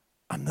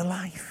am the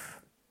life.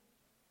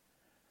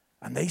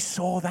 And they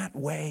saw that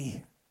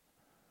way.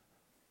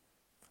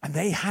 And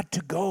they had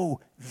to go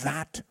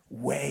that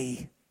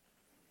way.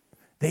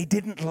 They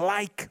didn't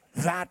like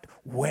that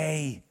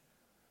way.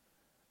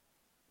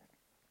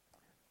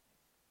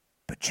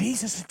 But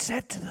Jesus had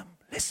said to them,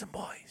 listen,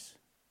 boys,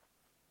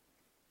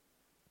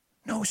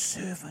 no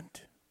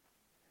servant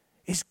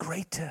is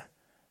greater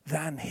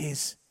than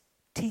his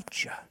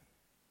teacher.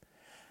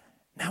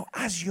 Now,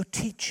 as your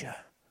teacher,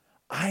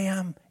 I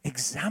am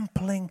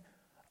exempling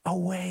a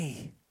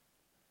way.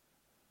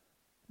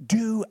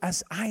 Do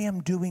as I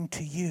am doing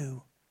to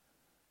you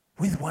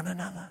with one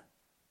another.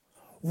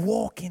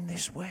 Walk in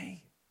this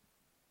way.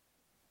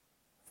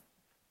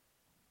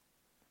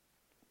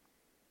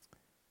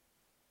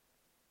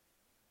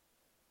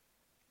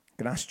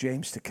 I'm going to ask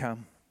James to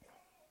come.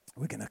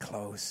 We're going to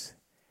close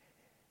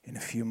in a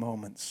few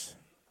moments.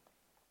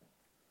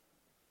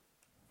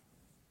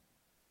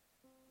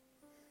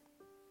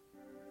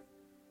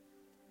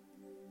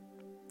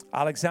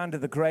 Alexander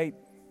the Great,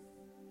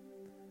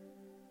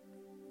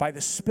 by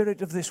the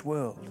spirit of this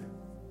world,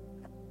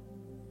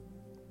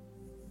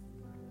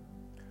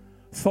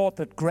 thought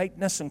that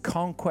greatness and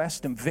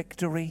conquest and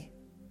victory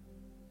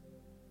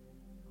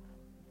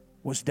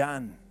was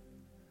done,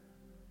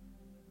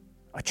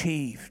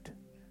 achieved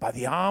by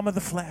the arm of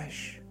the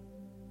flesh,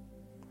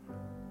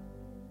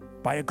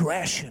 by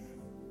aggression.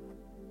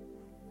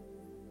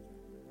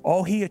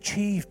 Oh, he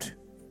achieved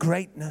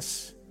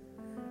greatness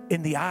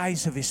in the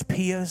eyes of his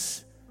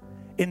peers,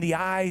 in the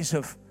eyes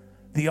of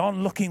the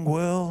onlooking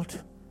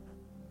world.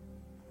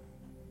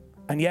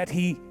 And yet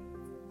he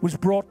was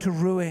brought to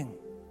ruin.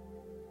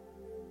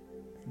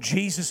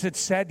 Jesus had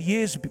said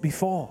years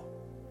before,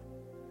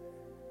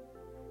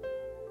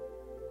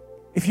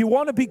 if you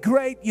want to be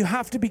great, you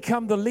have to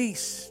become the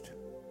least.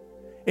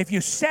 If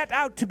you set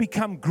out to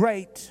become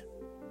great,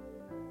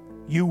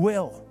 you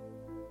will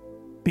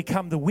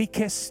become the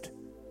weakest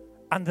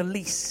and the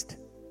least.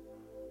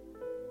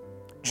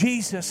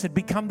 Jesus had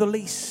become the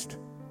least.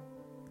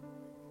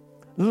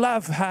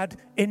 Love had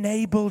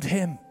enabled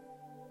him,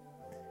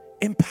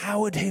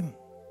 empowered him,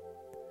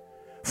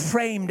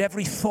 framed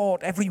every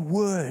thought, every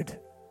word,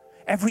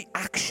 every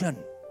action.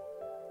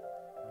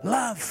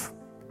 Love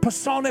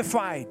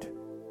personified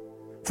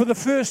for the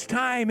first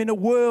time in a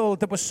world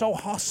that was so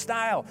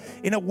hostile,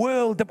 in a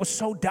world that was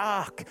so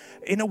dark,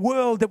 in a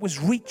world that was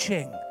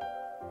reaching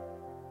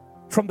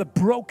from the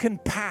broken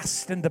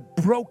past and the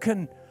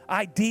broken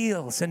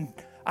ideals and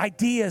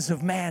ideas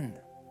of men.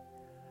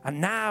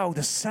 And now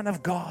the Son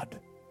of God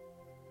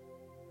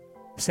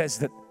says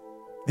that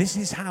this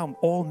is how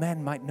all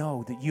men might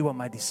know that you are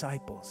my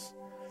disciples,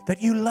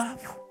 that you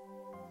love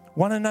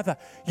one another.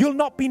 You'll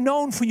not be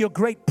known for your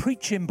great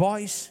preaching,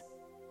 boys.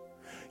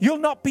 You'll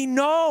not be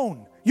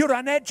known, you're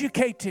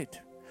uneducated,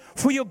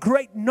 for your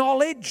great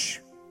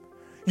knowledge.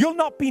 You'll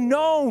not be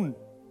known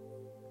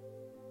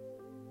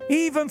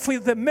even for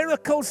the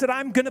miracles that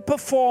I'm going to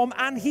perform,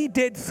 and he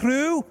did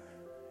through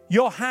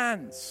your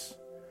hands.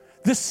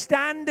 The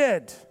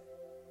standard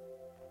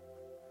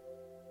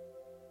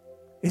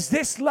is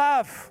this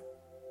love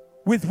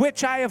with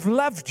which I have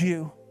loved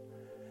you.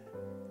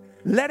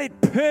 Let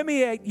it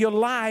permeate your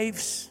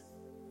lives.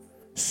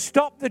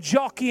 Stop the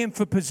jockeying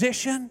for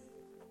position.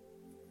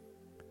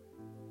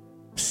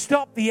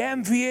 Stop the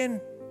envying.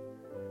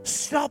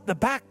 Stop the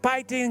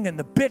backbiting and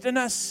the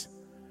bitterness.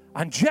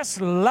 And just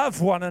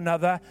love one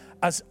another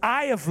as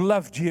I have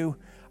loved you.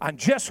 And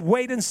just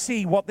wait and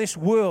see what this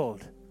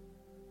world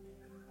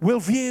will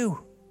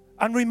view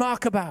and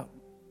remark about.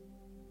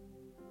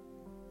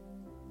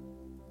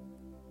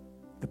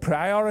 The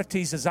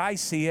priorities, as I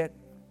see it,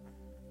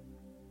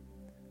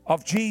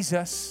 of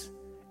Jesus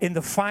in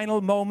the final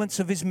moments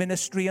of his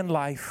ministry and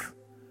life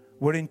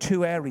were in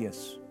two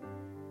areas.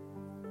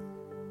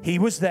 He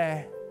was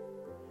there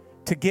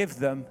to give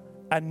them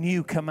a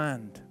new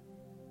command.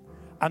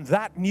 And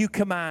that new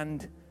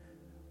command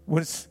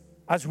was,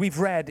 as we've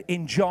read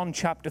in John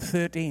chapter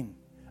 13,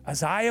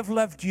 as I have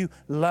loved you,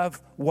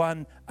 love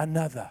one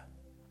another.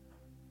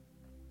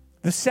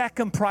 The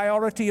second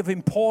priority of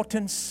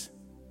importance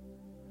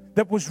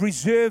that was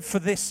reserved for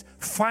this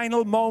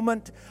final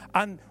moment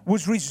and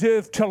was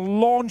reserved to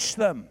launch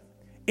them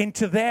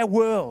into their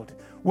world,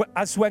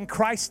 as when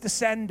Christ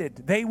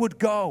ascended, they would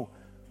go,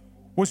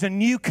 was a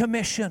new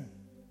commission.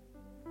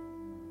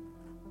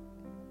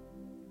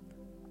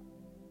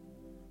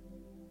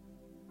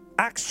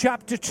 Acts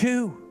chapter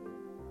 2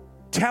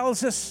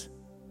 tells us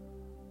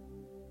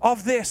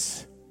of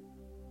this.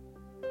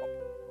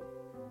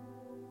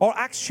 Or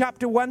Acts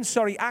chapter 1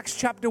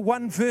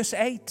 verse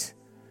 8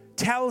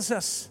 tells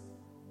us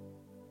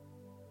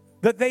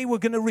that they were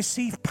going to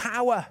receive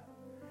power.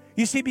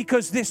 You see,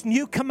 because this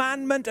new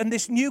commandment and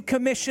this new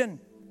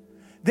commission,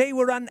 they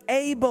were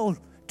unable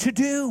to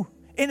do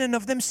in and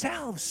of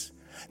themselves.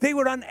 They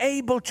were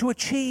unable to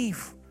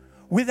achieve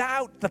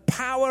without the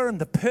power and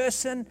the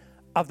person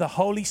of the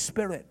Holy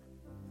Spirit.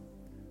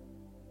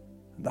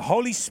 The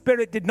Holy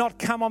Spirit did not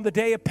come on the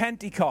day of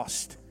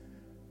Pentecost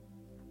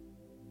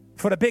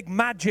for a big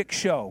magic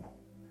show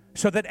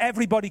so that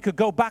everybody could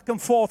go back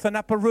and forth in an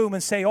upper room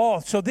and say, oh,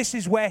 so this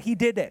is where he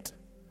did it.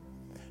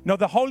 No,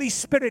 the Holy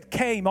Spirit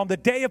came on the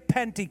day of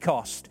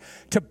Pentecost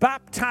to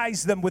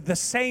baptize them with the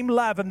same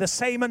love and the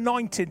same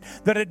anointing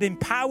that had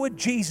empowered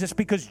Jesus,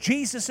 because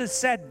Jesus had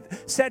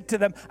said to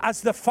them,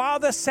 as the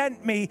Father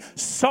sent me,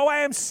 so I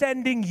am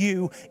sending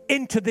you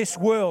into this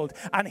world.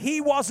 And he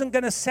wasn't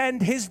going to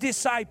send his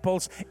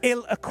disciples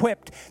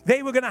ill-equipped.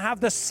 They were going to have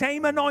the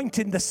same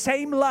anointing, the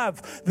same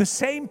love, the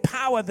same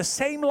power, the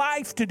same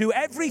life to do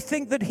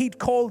everything that he'd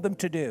called them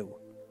to do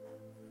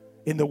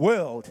in the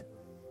world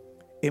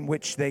in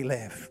which they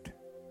lived.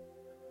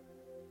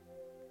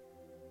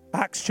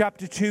 Acts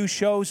chapter 2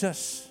 shows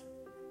us.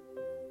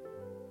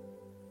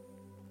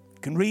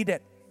 You can read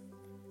it.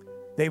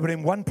 They were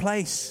in one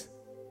place.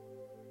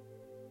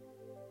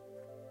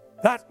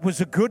 That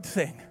was a good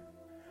thing.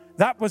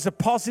 That was a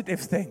positive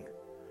thing.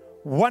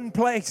 One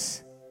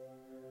place.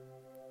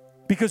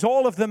 Because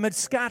all of them had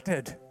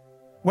scattered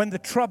when the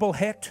trouble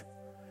hit.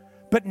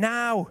 But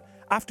now,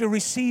 after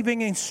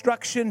receiving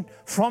instruction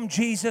from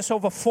Jesus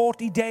over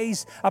 40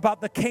 days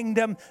about the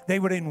kingdom, they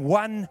were in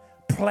one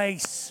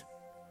place.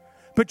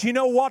 But you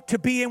know what? To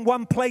be in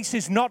one place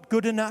is not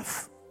good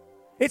enough.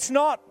 It's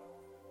not.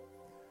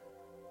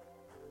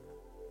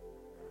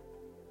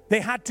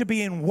 They had to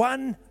be in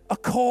one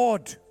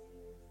accord.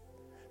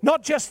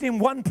 Not just in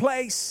one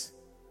place.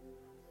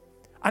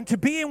 And to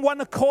be in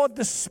one accord,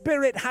 the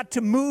Spirit had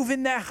to move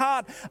in their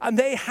heart, and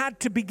they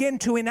had to begin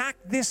to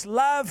enact this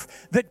love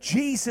that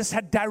Jesus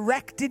had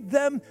directed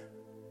them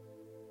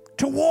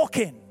to walk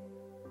in.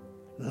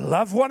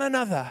 Love one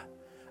another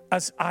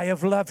as I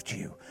have loved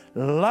you.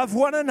 Love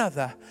one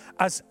another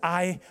as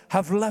I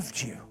have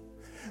loved you.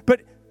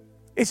 But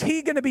is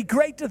he going to be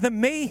greater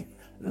than me?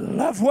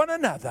 Love one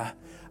another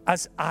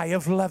as I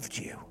have loved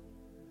you.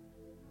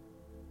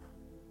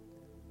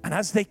 And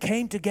as they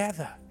came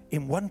together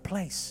in one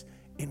place,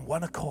 in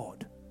one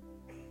accord,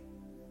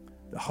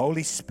 the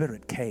Holy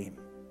Spirit came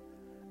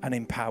and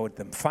empowered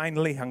them.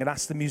 Finally, I'm going to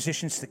ask the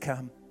musicians to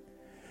come.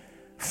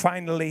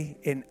 Finally,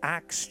 in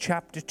Acts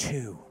chapter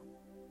 2,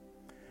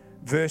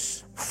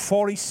 verse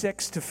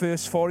 46 to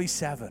verse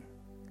 47,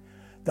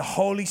 the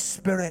Holy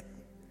Spirit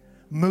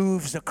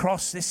moves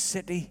across this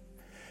city.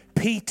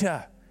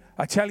 Peter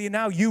I tell you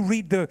now, you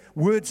read the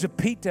words of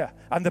Peter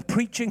and the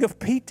preaching of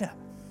Peter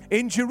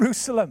in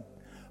Jerusalem.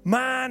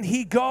 Man,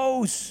 he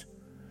goes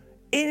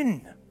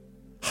in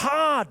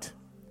hard,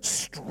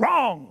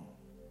 strong,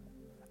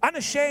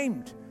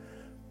 unashamed.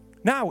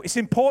 Now, it's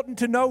important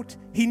to note,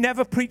 he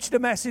never preached a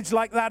message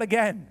like that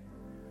again.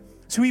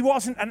 So he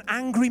wasn't an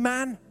angry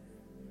man.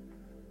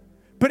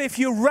 But if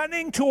you're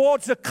running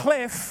towards a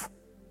cliff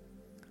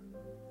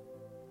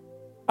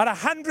at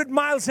 100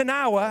 miles an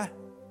hour,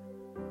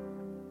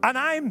 and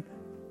I'm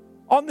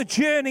on the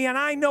journey and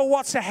I know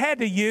what's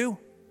ahead of you,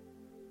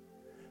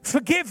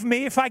 forgive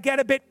me if I get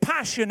a bit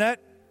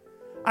passionate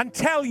and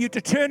tell you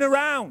to turn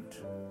around.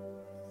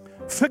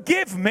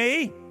 Forgive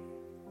me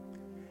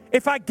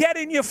if I get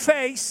in your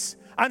face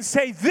and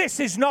say, this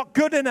is not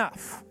good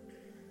enough.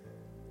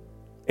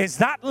 Is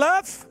that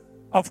love?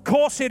 Of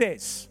course it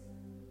is.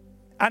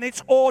 And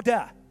it's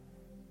order.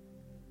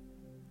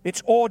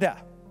 It's order.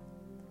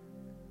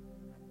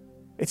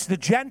 It's the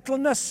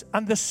gentleness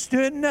and the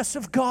sternness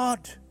of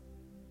God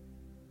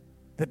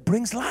that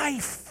brings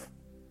life.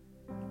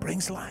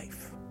 Brings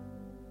life.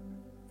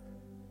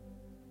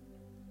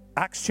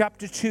 Acts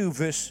chapter 2,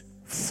 verse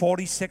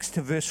 46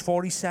 to verse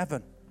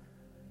 47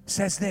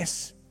 says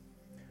this.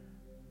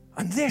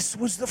 And this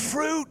was the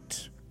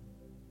fruit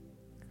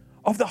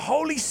of the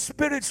Holy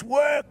Spirit's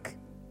work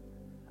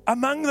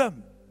among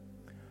them.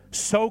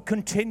 So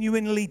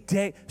continuing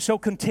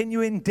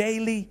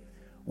daily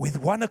with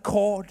one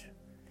accord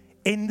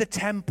in the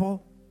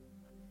temple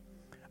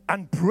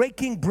and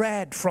breaking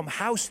bread from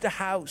house to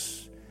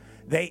house,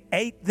 they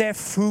ate their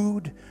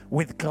food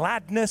with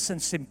gladness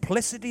and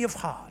simplicity of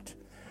heart,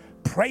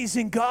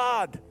 praising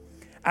God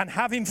and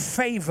having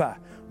favor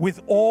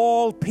with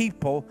all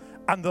people.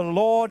 And the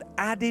Lord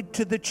added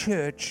to the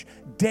church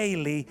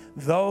daily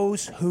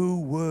those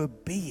who were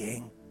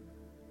being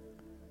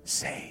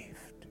saved.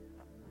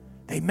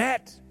 They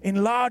met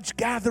in large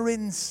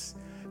gatherings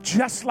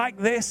just like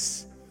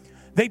this.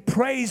 They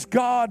praised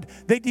God.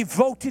 They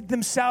devoted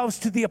themselves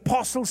to the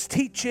apostles'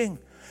 teaching.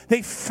 They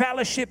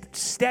fellowshiped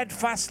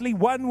steadfastly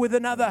one with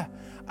another.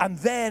 And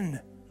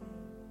then,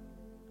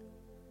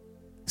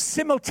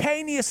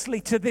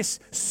 simultaneously to this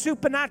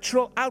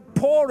supernatural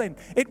outpouring,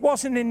 it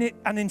wasn't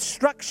an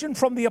instruction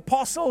from the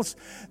apostles.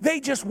 They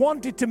just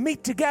wanted to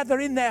meet together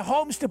in their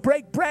homes to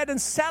break bread and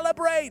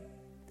celebrate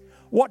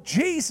what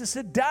Jesus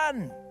had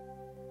done.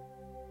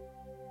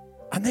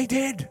 And they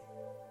did.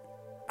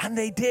 And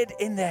they did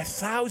in their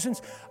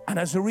thousands. And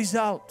as a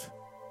result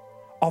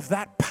of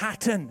that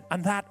pattern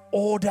and that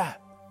order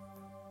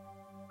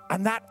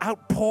and that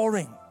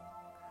outpouring,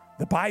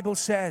 the Bible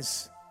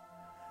says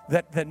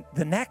that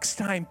the next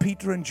time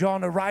Peter and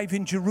John arrive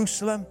in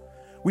Jerusalem,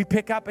 we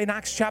pick up in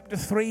Acts chapter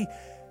 3,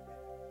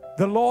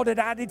 the Lord had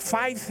added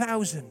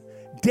 5,000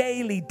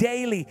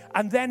 daily.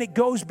 And then it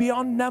goes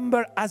beyond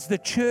number as the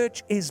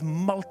church is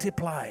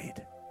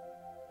multiplied.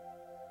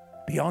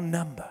 Beyond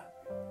number.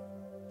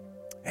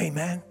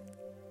 Amen.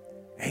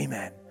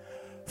 Amen.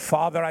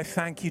 Father, I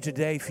thank you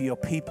today for your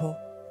people.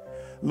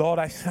 Lord,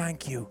 I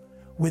thank you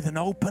with an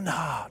open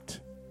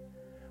heart.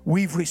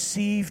 We've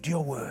received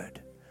your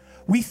word.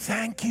 We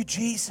thank you,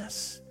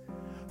 Jesus,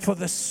 for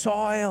the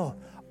soil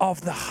of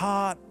the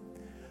heart,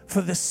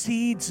 for the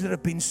seeds that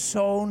have been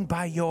sown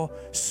by your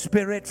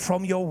Spirit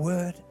from your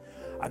word.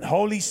 And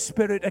Holy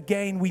Spirit,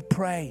 again, we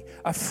pray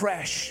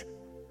afresh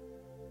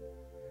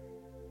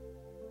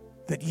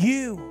that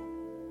you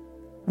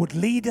would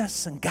lead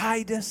us and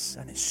guide us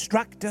and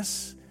instruct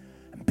us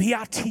and be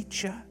our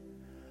teacher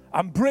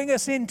and bring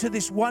us into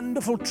this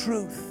wonderful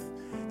truth,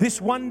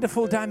 this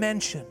wonderful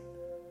dimension,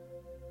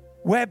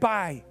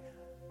 whereby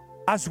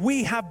as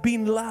we have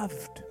been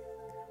loved,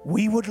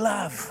 we would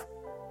love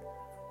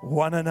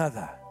one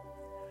another.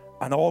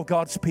 And all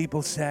God's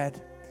people said,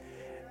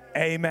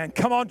 amen.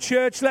 Come on,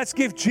 church, let's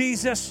give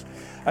Jesus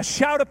a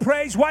shout of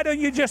praise. Why don't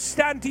you just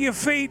stand to your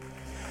feet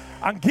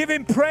and give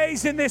him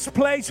praise in this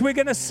place? We're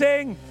going to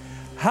sing.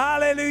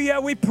 Hallelujah.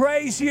 We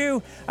praise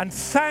you and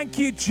thank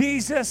you,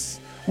 Jesus.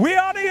 We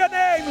honor your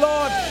name,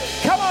 Lord.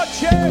 Come on,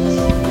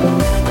 church.